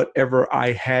being whatever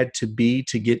I had to be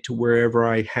to get to wherever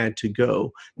I had to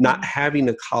go, not having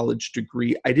a college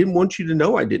degree. I didn't want you to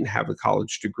know I didn't have a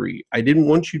college degree. I didn't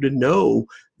want you to know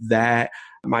that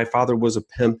my father was a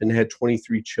pimp and had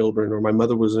 23 children, or my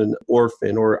mother was an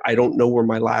orphan, or I don't know where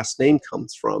my last name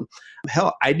comes from.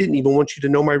 Hell, I didn't even want you to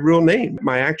know my real name.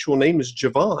 My actual name is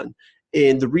Javon.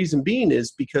 And the reason being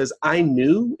is because I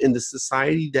knew in the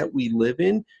society that we live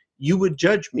in, you would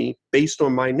judge me based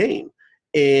on my name.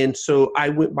 And so I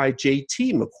went by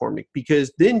JT McCormick,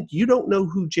 because then you don't know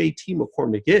who JT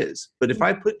McCormick is. But if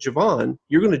I put Javon,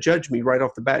 you're going to judge me right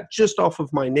off the bat, just off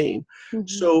of my name. Mm-hmm.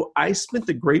 So I spent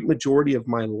the great majority of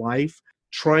my life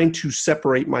trying to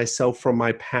separate myself from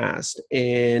my past.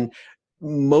 And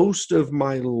most of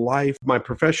my life, my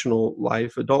professional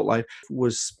life, adult life,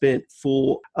 was spent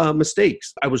full of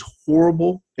mistakes. I was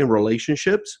horrible in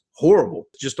relationships, horrible,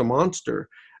 just a monster.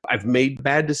 I've made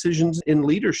bad decisions in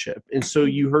leadership. And so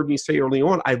you heard me say early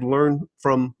on, I've learned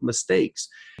from mistakes.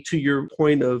 To your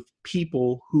point of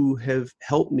people who have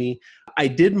helped me, I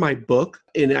did my book,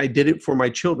 and I did it for my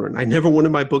children. I never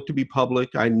wanted my book to be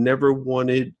public. I never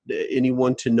wanted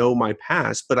anyone to know my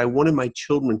past, but I wanted my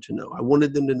children to know. I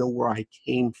wanted them to know where I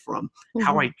came from,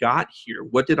 how I got here,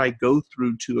 what did I go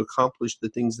through to accomplish the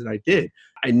things that I did.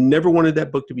 I never wanted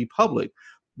that book to be public.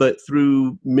 But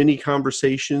through many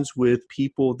conversations with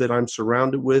people that I'm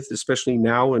surrounded with, especially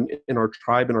now in our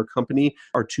tribe and our company,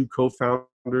 our two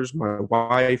co-founders, my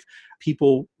wife,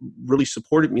 people really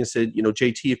supported me and said,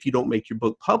 JT, if you don't make your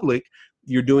book public,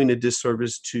 you're doing a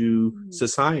disservice to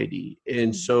society.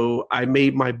 And so I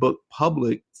made my book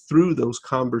public through those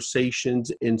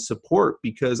conversations and support,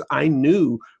 because I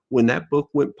knew when that book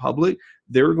went public,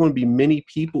 there were going to be many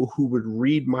people who would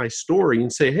read my story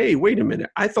and say, hey, wait a minute,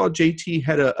 I thought JT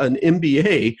had an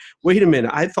MBA. Wait a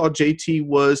minute, I thought JT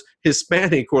was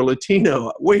Hispanic or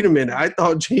Latino. Wait a minute, I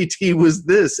thought JT was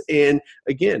this. And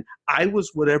again, I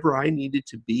was whatever I needed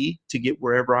to be to get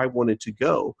wherever I wanted to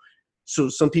go. So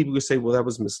some people would say, well, that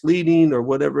was misleading or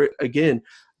whatever. Again,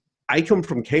 I come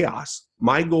from chaos.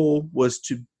 My goal was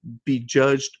to be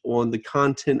judged on the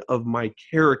content of my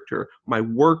character, my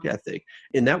work ethic.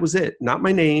 And that was it. Not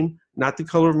my name, not the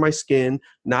color of my skin,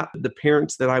 not the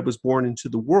parents that I was born into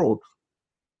the world.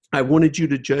 I wanted you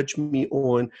to judge me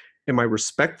on, am I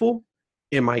respectful?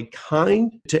 Am I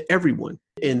kind to everyone?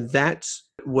 And that's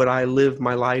what I live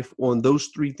my life on. Those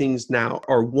three things now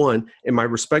are: one, am I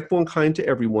respectful and kind to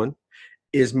everyone?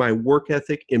 Is my work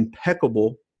ethic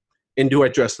impeccable? And do I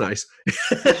dress nice?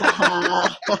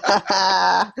 I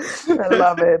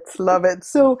love it. Love it.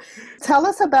 So tell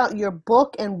us about your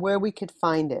book and where we could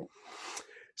find it.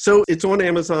 So it's on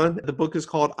Amazon. The book is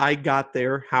called I Got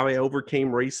There: How I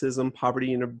Overcame Racism,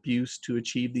 Poverty, and Abuse to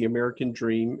Achieve the American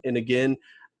Dream. And again,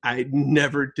 I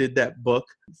never did that book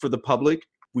for the public.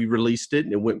 We released it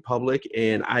and it went public.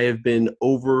 And I have been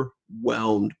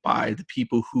overwhelmed by the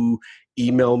people who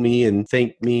email me and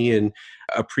thank me and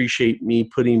appreciate me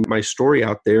putting my story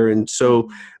out there. And so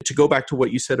to go back to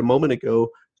what you said a moment ago,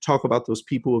 talk about those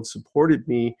people who have supported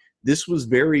me, this was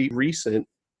very recent.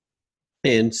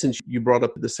 And since you brought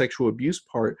up the sexual abuse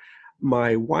part,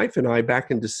 my wife and I back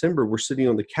in December were sitting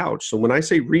on the couch. So when I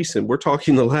say recent, we're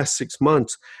talking the last 6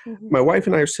 months. My wife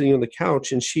and I are sitting on the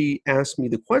couch and she asked me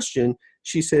the question.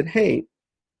 She said, hey,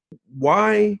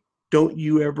 why don't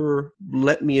you ever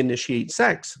let me initiate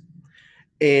sex?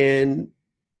 And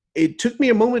it took me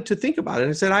a moment to think about it.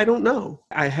 I said, I don't know.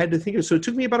 I had to think of it. So it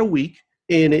took me about a week,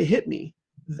 and it hit me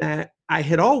that I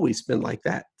had always been like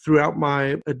that throughout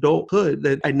my adulthood,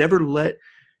 that I never let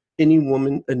any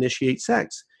woman initiate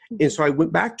sex. And so I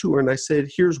went back to her and I said,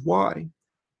 here's why.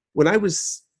 When I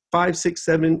was 5, 6,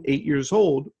 7, 8 years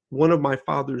old, one of my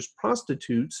father's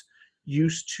prostitutes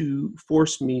used to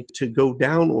force me to go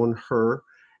down on her.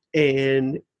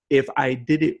 And if I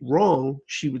did it wrong,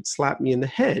 she would slap me in the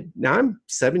head. Now I'm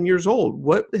 7 years old.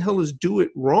 What the hell is do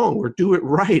it wrong or do it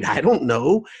right? I don't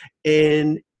know.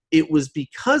 And it was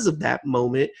because of that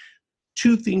moment,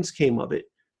 two things came of it.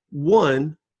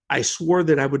 One, I swore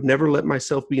that I would never let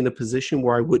myself be in a position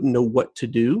where I wouldn't know what to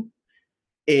do.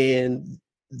 And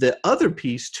the other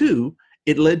piece too,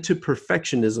 it led to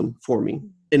perfectionism for me.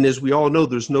 And as we all know,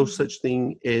 there's no such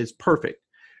thing as perfect.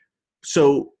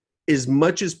 So as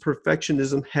much as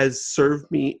perfectionism has served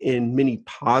me in many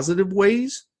positive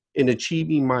ways in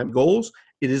achieving my goals,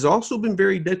 it has also been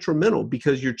very detrimental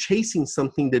because you're chasing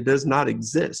something that does not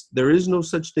exist. There is no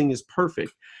such thing as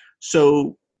perfect.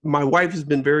 So my wife has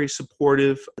been very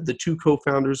supportive. The two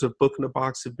co-founders of Book in a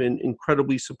Box have been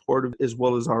incredibly supportive, as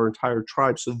well as our entire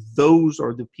tribe. So those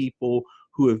are the people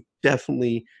who have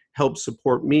definitely helped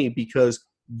support me, because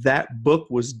that book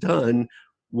was done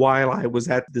while I was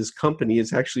at this company.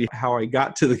 It's actually how I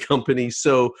got to the company.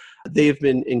 So they have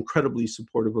been incredibly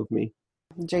supportive of me.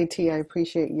 JT, I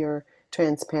appreciate your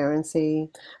transparency.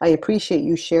 I appreciate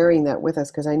you sharing that with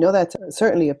us, because I know that's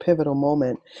certainly a pivotal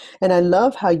moment. And I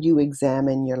love how you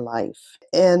examine your life.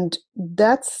 And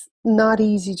that's not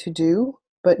easy to do,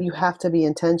 but you have to be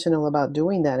intentional about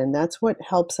doing that. And that's what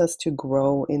helps us to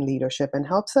grow in leadership and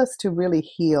helps us to really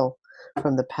heal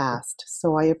from the past.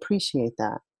 So I appreciate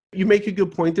that. You make a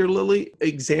good point there, Lily.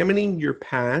 Examining your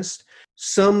past,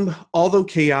 although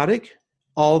chaotic,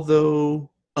 although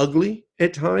ugly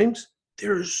at times,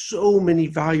 there are so many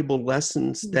valuable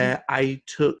lessons that I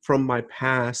took from my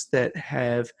past that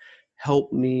have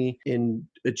helped me in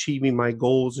achieving my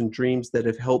goals and dreams, that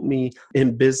have helped me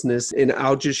in business. And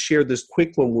I'll just share this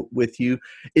quick one with you.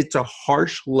 It's a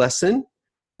harsh lesson,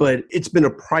 but it's been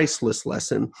a priceless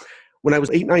lesson. When I was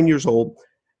 8, 9 years old,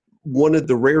 one of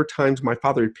the rare times my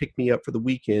father had picked me up for the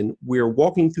weekend, we were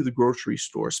walking through the grocery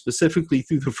store, specifically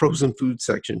through the frozen food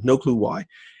section, no clue why.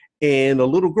 And a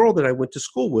little girl that I went to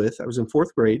school with, I was in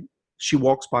 4th grade, she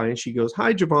walks by and she goes,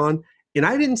 "Hi, Javon." And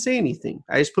I didn't say anything.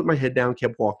 I just put my head down,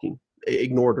 kept walking,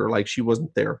 ignored her like she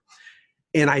wasn't there.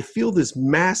 And I feel this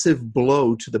massive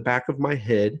blow to the back of my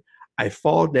head. I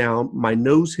fall down, my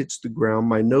nose hits the ground,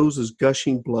 my nose is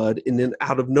gushing blood, and then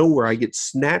out of nowhere I get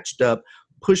snatched up,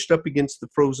 pushed up against the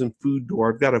frozen food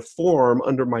door. I've got a forearm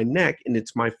under my neck, and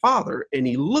it's my father. And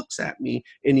he looks at me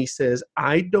and he says,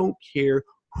 "I don't care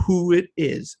who it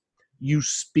is. You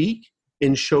speak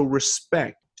and show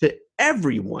respect to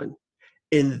everyone."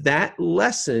 And that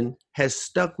lesson has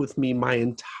stuck with me my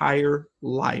entire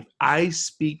life. I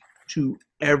speak to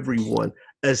everyone,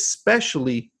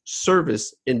 especially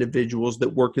service individuals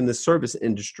that work in the service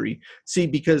industry. See,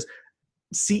 because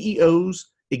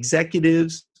CEOs,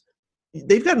 executives,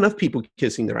 they've got enough people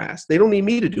kissing their ass. They don't need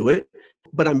me to do it.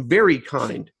 But I'm very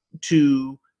kind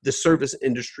to the service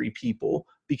industry people,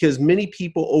 because many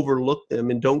people overlook them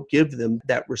and don't give them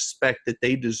that respect that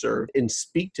they deserve and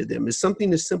speak to them. It's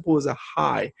something as simple as a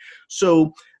hi.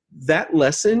 So that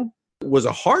lesson was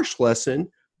a harsh lesson,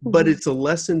 but it's a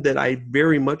lesson that I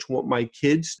very much want my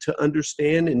kids to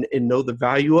understand and know the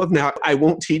value of. Now, I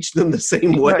won't teach them the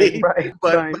same way,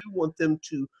 but I want them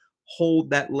to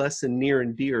hold that lesson near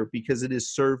and dear, because it has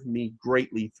served me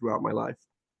greatly throughout my life.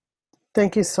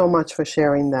 Thank you so much for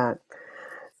sharing that.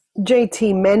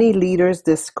 JT, many leaders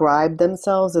describe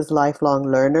themselves as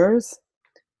lifelong learners.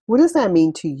 What does that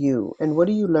mean to you, and what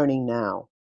are you learning now?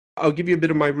 I'll give you a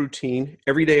bit of my routine.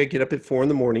 Every day I get up at 4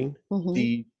 a.m.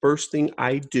 The first thing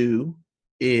I do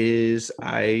is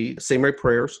I say my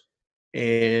prayers,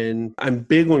 and I'm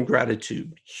big on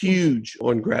gratitude, huge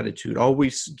on gratitude.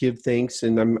 Always give thanks,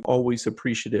 and I'm always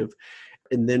appreciative.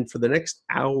 And then for the next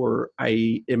hour,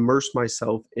 I immerse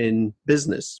myself in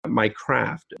business, my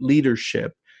craft,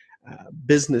 leadership,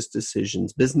 business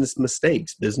decisions, business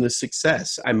mistakes, business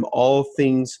success. I'm all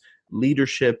things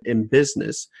leadership and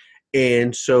business.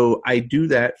 And so I do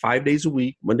that 5 days a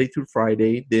week, Monday through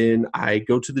Friday. Then I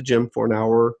go to the gym for an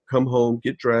hour, come home,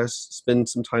 get dressed, spend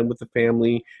some time with the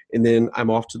family. And then I'm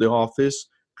off to the office,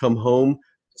 come home,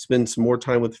 spend some more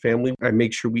time with the family. I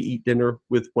make sure we eat dinner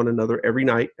with one another every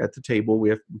night at the table.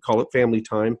 We call it family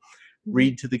time.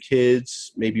 Read to the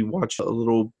kids, maybe watch a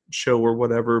little show or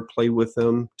whatever, play with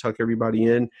them, tuck everybody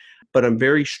in. But I'm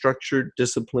very structured,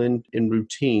 disciplined, and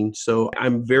routine. So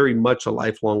I'm very much a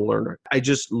lifelong learner. I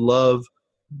just love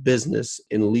business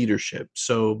and leadership.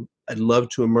 So I'd love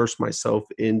to immerse myself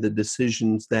in the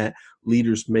decisions that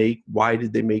leaders make. Why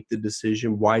did they make the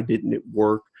decision? Why didn't it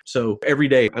work? So every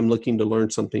day I'm looking to learn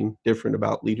something different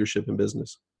about leadership and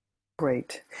business.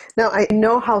 Great. Now, I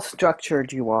know how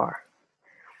structured you are.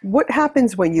 What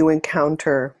happens when you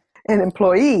encounter an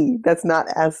employee that's not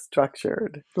as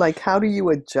structured? Like, how do you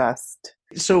adjust?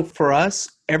 So for us,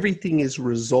 everything is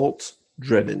results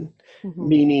driven, Mm-hmm.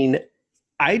 meaning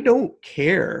I don't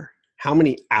care how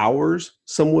many hours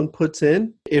someone puts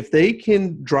in. If they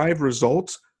can drive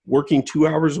results working 2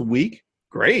 hours a week,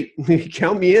 great.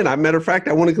 Count me in. Matter of fact,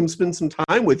 I want to come spend some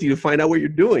time with you to find out what you're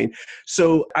doing.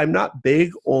 So I'm not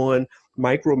big on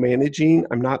micromanaging.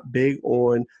 I'm not big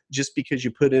on just because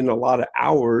you put in a lot of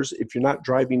hours, if you're not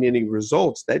driving any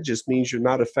results, that just means you're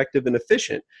not effective and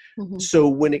efficient. Mm-hmm. So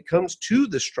when it comes to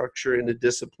the structure and the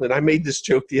discipline, I made this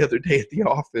joke the other day at the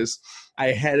office.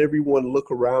 I had everyone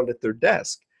look around at their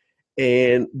desk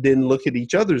and then look at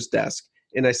each other's desk.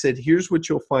 And I said, here's what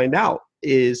you'll find out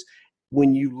is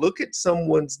when you look at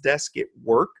someone's desk at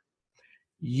work,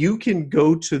 you can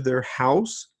go to their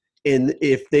house, and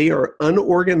if they are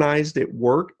unorganized at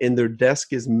work and their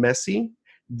desk is messy,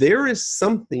 there is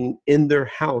something in their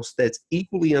house that's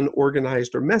equally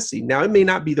unorganized or messy. Now, it may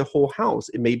not be the whole house.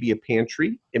 It may be a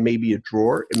pantry. It may be a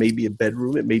drawer. It may be a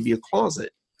bedroom. It may be a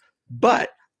closet. But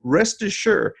rest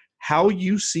assured, how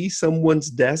you see someone's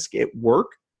desk at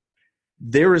work,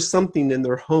 there is something in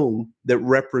their home that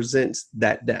represents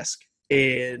that desk.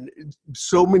 And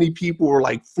so many people were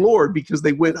like floored because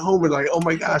they went home and like, oh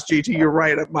my gosh, JT, you're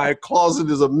right. My closet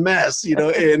is a mess,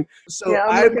 And so yeah,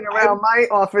 I'm looking around my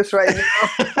office right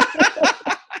now.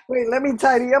 Wait, let me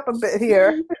tidy up a bit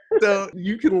here. So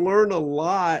you can learn a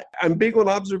lot. I'm big on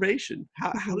observation.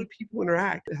 How do people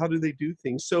interact? How do they do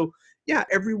things? So yeah,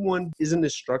 everyone isn't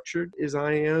as structured as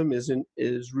I am, isn't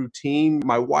as routine.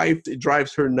 My wife, it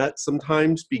drives her nuts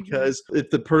sometimes because if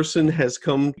the person has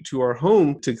come to our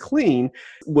home to clean,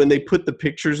 when they put the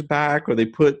pictures back or they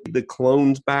put the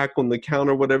colognes back on the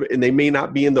counter, whatever, and they may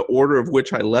not be in the order of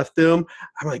which I left them,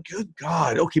 I'm like, good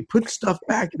God, okay, put stuff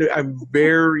back. I'm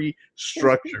very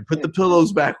structured. Put the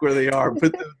pillows back where they are.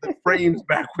 Put the frames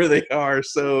back where they are.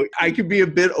 So I can be a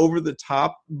bit over the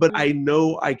top, but I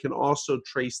know I can also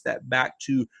trace that back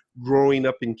to growing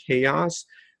up in chaos.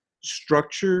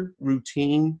 Structure,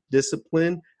 routine,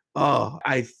 discipline. Oh,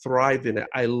 I thrive in it.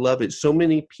 I love it. So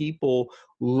many people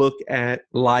look at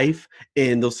life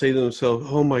and they'll say to themselves,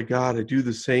 oh my God, I do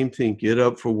the same thing. Get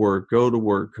up for work, go to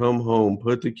work, come home,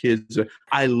 put the kids.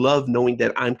 I love knowing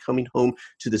that I'm coming home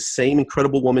to the same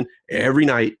incredible woman every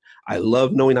night. I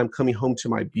love knowing I'm coming home to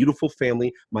my beautiful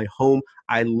family, my home.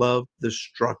 I love the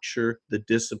structure, the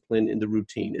discipline, and the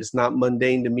routine. It's not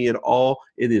mundane to me at all.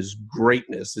 It is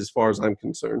greatness as far as I'm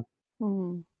concerned.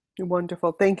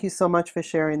 Wonderful. Thank you so much for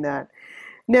sharing that.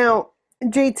 Now,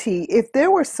 JT, if there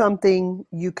were something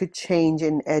you could change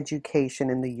in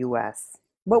education in the U.S.,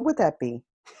 what would that be?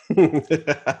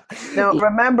 Now,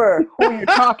 remember who you're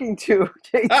talking to,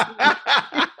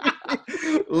 JT.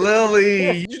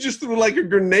 Lily, you just threw like a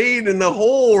grenade in the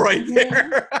hole right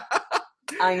there.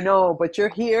 I know, but you're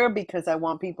here because I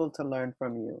want people to learn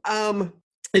from you.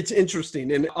 It's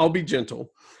interesting, and I'll be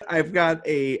gentle. I've got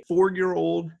a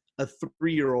 4-year-old, a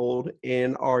 3-year-old,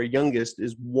 and our youngest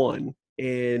is 1.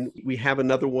 And we have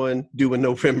another one due in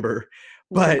November.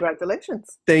 But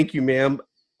congratulations. Thank you, ma'am.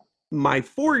 My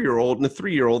 4-year-old and the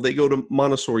 3-year-old, they go to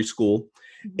Montessori school.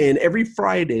 And every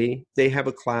Friday, they have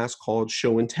a class called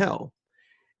Show and Tell.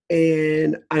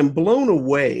 And I'm blown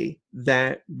away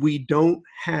that we don't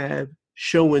have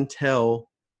Show and Tell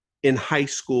in high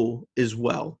school as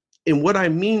well. And what I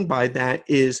mean by that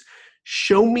is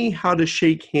show me how to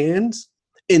shake hands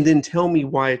and then tell me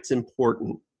why it's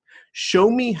important.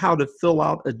 Show me how to fill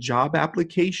out a job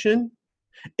application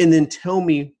and then tell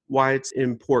me why it's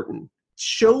important.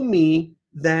 Show me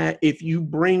that if you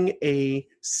bring a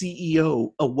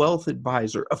CEO, a wealth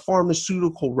advisor, a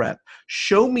pharmaceutical rep,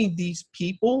 show me these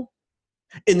people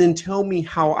and then tell me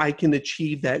how I can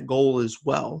achieve that goal as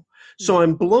well. So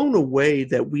I'm blown away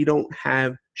that we don't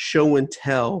have show and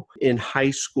tell in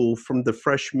high school from the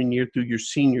freshman year through your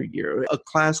senior year, a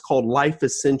class called Life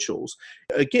Essentials.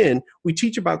 Again, we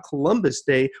teach about Columbus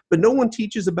Day, but no one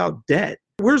teaches about debt.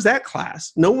 Where's that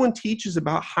class? No one teaches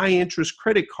about high interest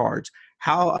credit cards,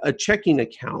 how a checking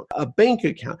account, a bank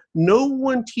account. No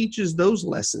one teaches those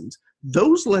lessons.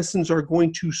 Those lessons are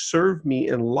going to serve me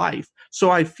in life. So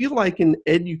I feel like in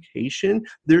education,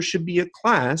 there should be a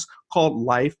class called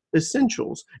Life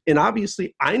Essentials. And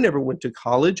obviously, I never went to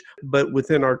college, but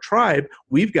within our tribe,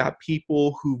 we've got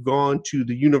people who've gone to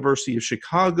the University of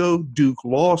Chicago, Duke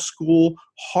Law School,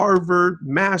 Harvard,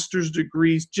 master's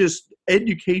degrees, just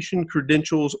education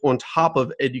credentials on top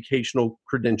of educational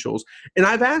credentials. And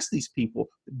I've asked these people,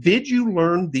 did you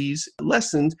learn these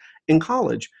lessons in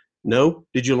college? No.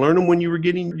 Did you learn them when you were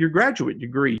getting your graduate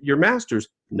degree, your master's?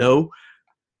 No.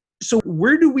 So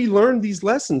where do we learn these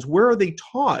lessons? Where are they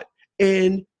taught?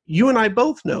 And you and I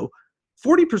both know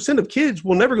 40% of kids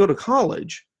will never go to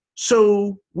college.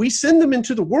 So we send them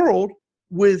into the world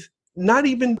with not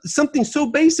even something so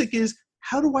basic as,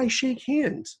 how do I shake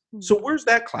hands? So where's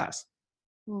that class?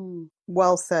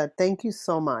 Well said. Thank you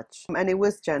so much. And it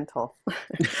was gentle.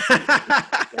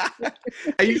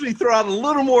 I usually throw out a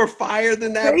little more fire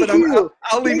than that, but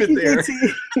I'll leave it there.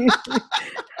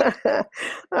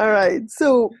 All right.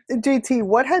 So, JT,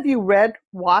 what have you read,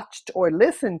 watched, or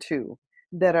listened to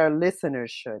that our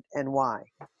listeners should, and why?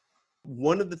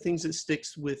 One of the things that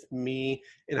sticks with me,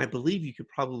 and I believe you could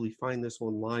probably find this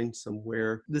online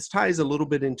somewhere, this ties a little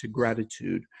bit into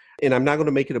gratitude. And I'm not going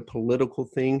to make it a political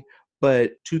thing,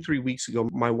 but 2-3 weeks ago,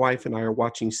 my wife and I are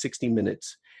watching 60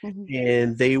 Minutes.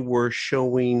 And they were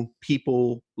showing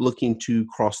people looking to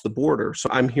cross the border. So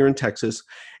I'm here in Texas.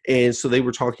 And so they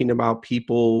were talking about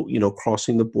people,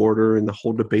 crossing the border and the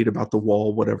whole debate about the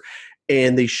wall, whatever.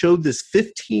 And they showed this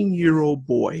 15-year-old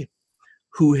boy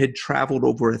who had traveled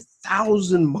over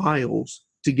 1,000 miles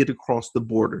to get across the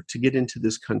border, to get into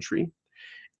this country.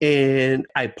 And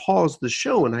I paused the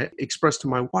show and I expressed to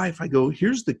my wife, I go,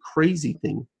 here's the crazy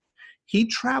thing. He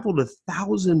traveled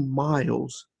 1,000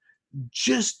 miles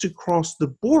just to cross the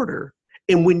border.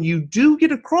 And when you do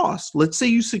get across, let's say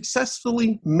you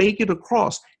successfully make it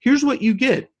across, here's what you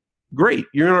get. Great,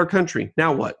 you're in our country.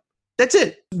 Now what? That's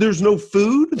it. There's no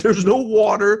food, there's no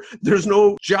water, there's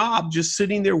no job just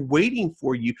sitting there waiting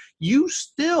for you. You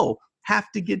still have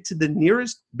to get to the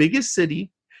nearest, biggest city.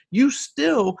 You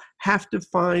still have to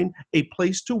find a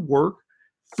place to work,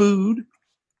 food,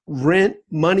 rent,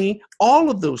 money,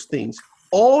 all of those things.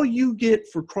 All you get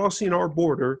for crossing our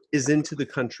border is into the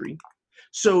country.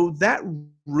 So that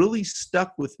really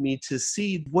stuck with me to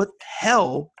see what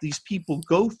hell these people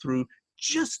go through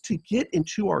just to get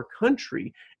into our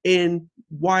country. And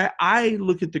why I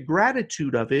look at the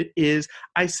gratitude of it is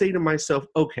I say to myself,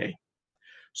 okay,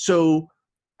 so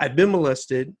I've been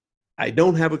molested. I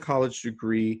don't have a college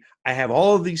degree. I have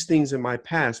all of these things in my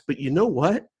past, but you know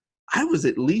what? I was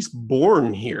at least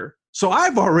born here. So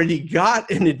I've already got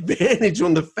an advantage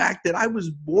on the fact that I was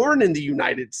born in the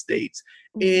United States.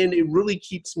 And it really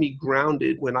keeps me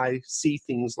grounded when I see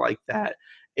things like that.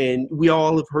 And we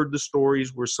all have heard the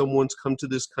stories where someone's come to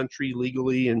this country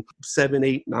legally and 7,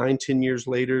 8, 9, 10 years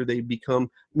later, they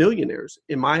become millionaires.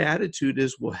 And my attitude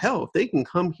is, well, hell, if they can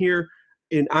come here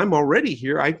and I'm already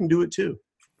here, I can do it too.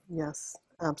 Yes,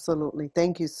 absolutely.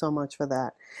 Thank you so much for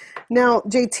that. Now,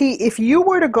 JT, if you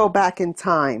were to go back in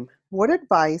time, what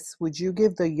advice would you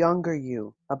give the younger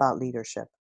you about leadership?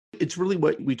 It's really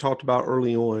what we talked about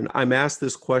early on. I'm asked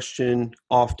this question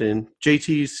often.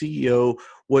 JT, CEO,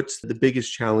 what's the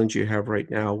biggest challenge you have right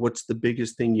now? What's the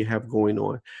biggest thing you have going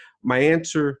on? My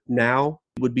answer now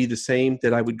would be the same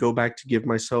that I would go back to give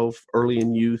myself early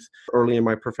in youth, early in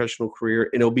my professional career,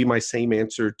 and it'll be my same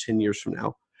answer 10 years from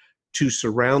now. To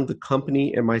surround the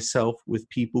company and myself with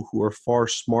people who are far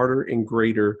smarter and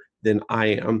greater than I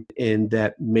am, and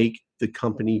that make the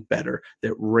company better,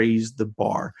 that raise the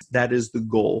bar. That is the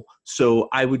goal. So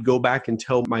I would go back and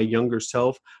tell my younger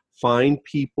self, find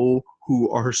people who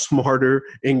are smarter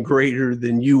and greater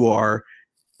than you are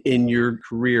in your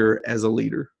career as a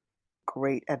leader.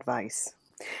 Great advice.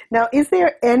 Now, is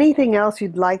there anything else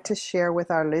you'd like to share with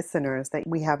our listeners that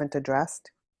we haven't addressed?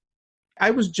 I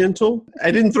was gentle.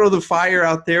 I didn't throw the fire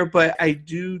out there, but I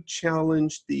do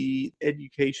challenge the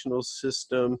educational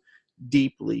system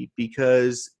deeply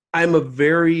because I'm a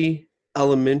very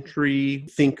elementary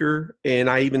thinker, and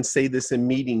I even say this in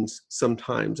meetings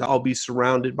sometimes. I'll be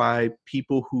surrounded by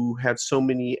people who have so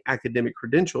many academic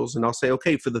credentials, and I'll say,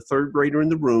 okay, for the third grader in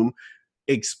the room,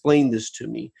 explain this to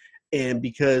me. And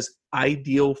because I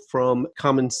deal from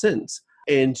common sense.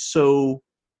 And so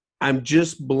I'm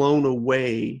just blown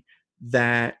away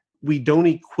that we don't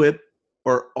equip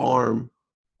or arm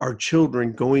our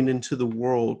children going into the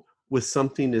world with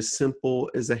something as simple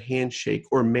as a handshake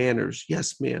or manners.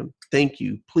 Yes, ma'am. Thank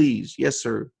you. Please. Yes,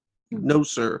 sir. No,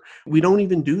 sir. We don't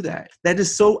even do that. That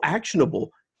is so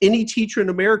actionable. Any teacher in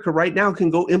America right now can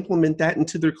go implement that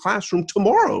into their classroom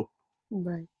tomorrow.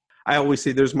 Right. I always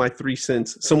say there's my 3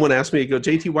 cents. Someone asked me, I go,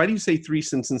 JT, why do you say 3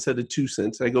 cents instead of 2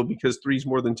 cents? I go, because 3 is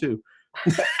more than 2.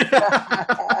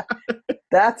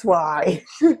 That's why.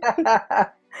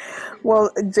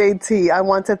 Well, JT, I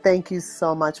want to thank you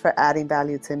so much for adding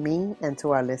value to me and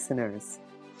to our listeners.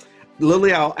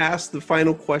 Lily, I'll ask the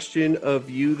final question of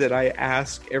you that I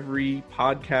ask every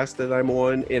podcast that I'm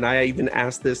on, and I even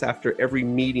ask this after every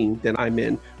meeting that I'm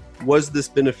in. Was this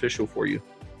beneficial for you?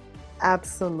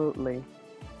 Absolutely.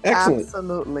 Excellent.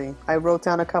 Absolutely. I wrote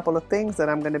down a couple of things that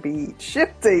I'm going to be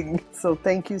shifting. So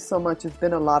thank you so much. It's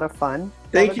been a lot of fun.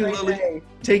 Thank you, Lily. Day.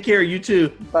 Take care. You too.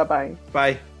 Bye-bye.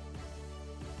 Bye.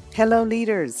 Hello,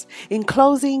 leaders. In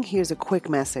closing, here's a quick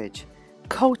message.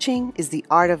 Coaching is the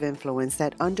art of influence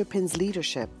that underpins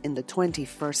leadership in the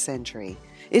 21st century.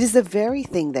 It is the very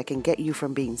thing that can get you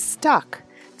from being stuck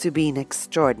to being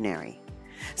extraordinary.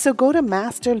 So go to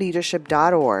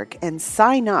masterleadership.org and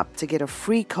sign up to get a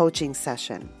free coaching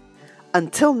session.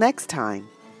 Until next time,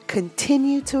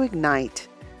 continue to ignite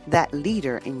that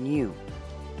leader in you.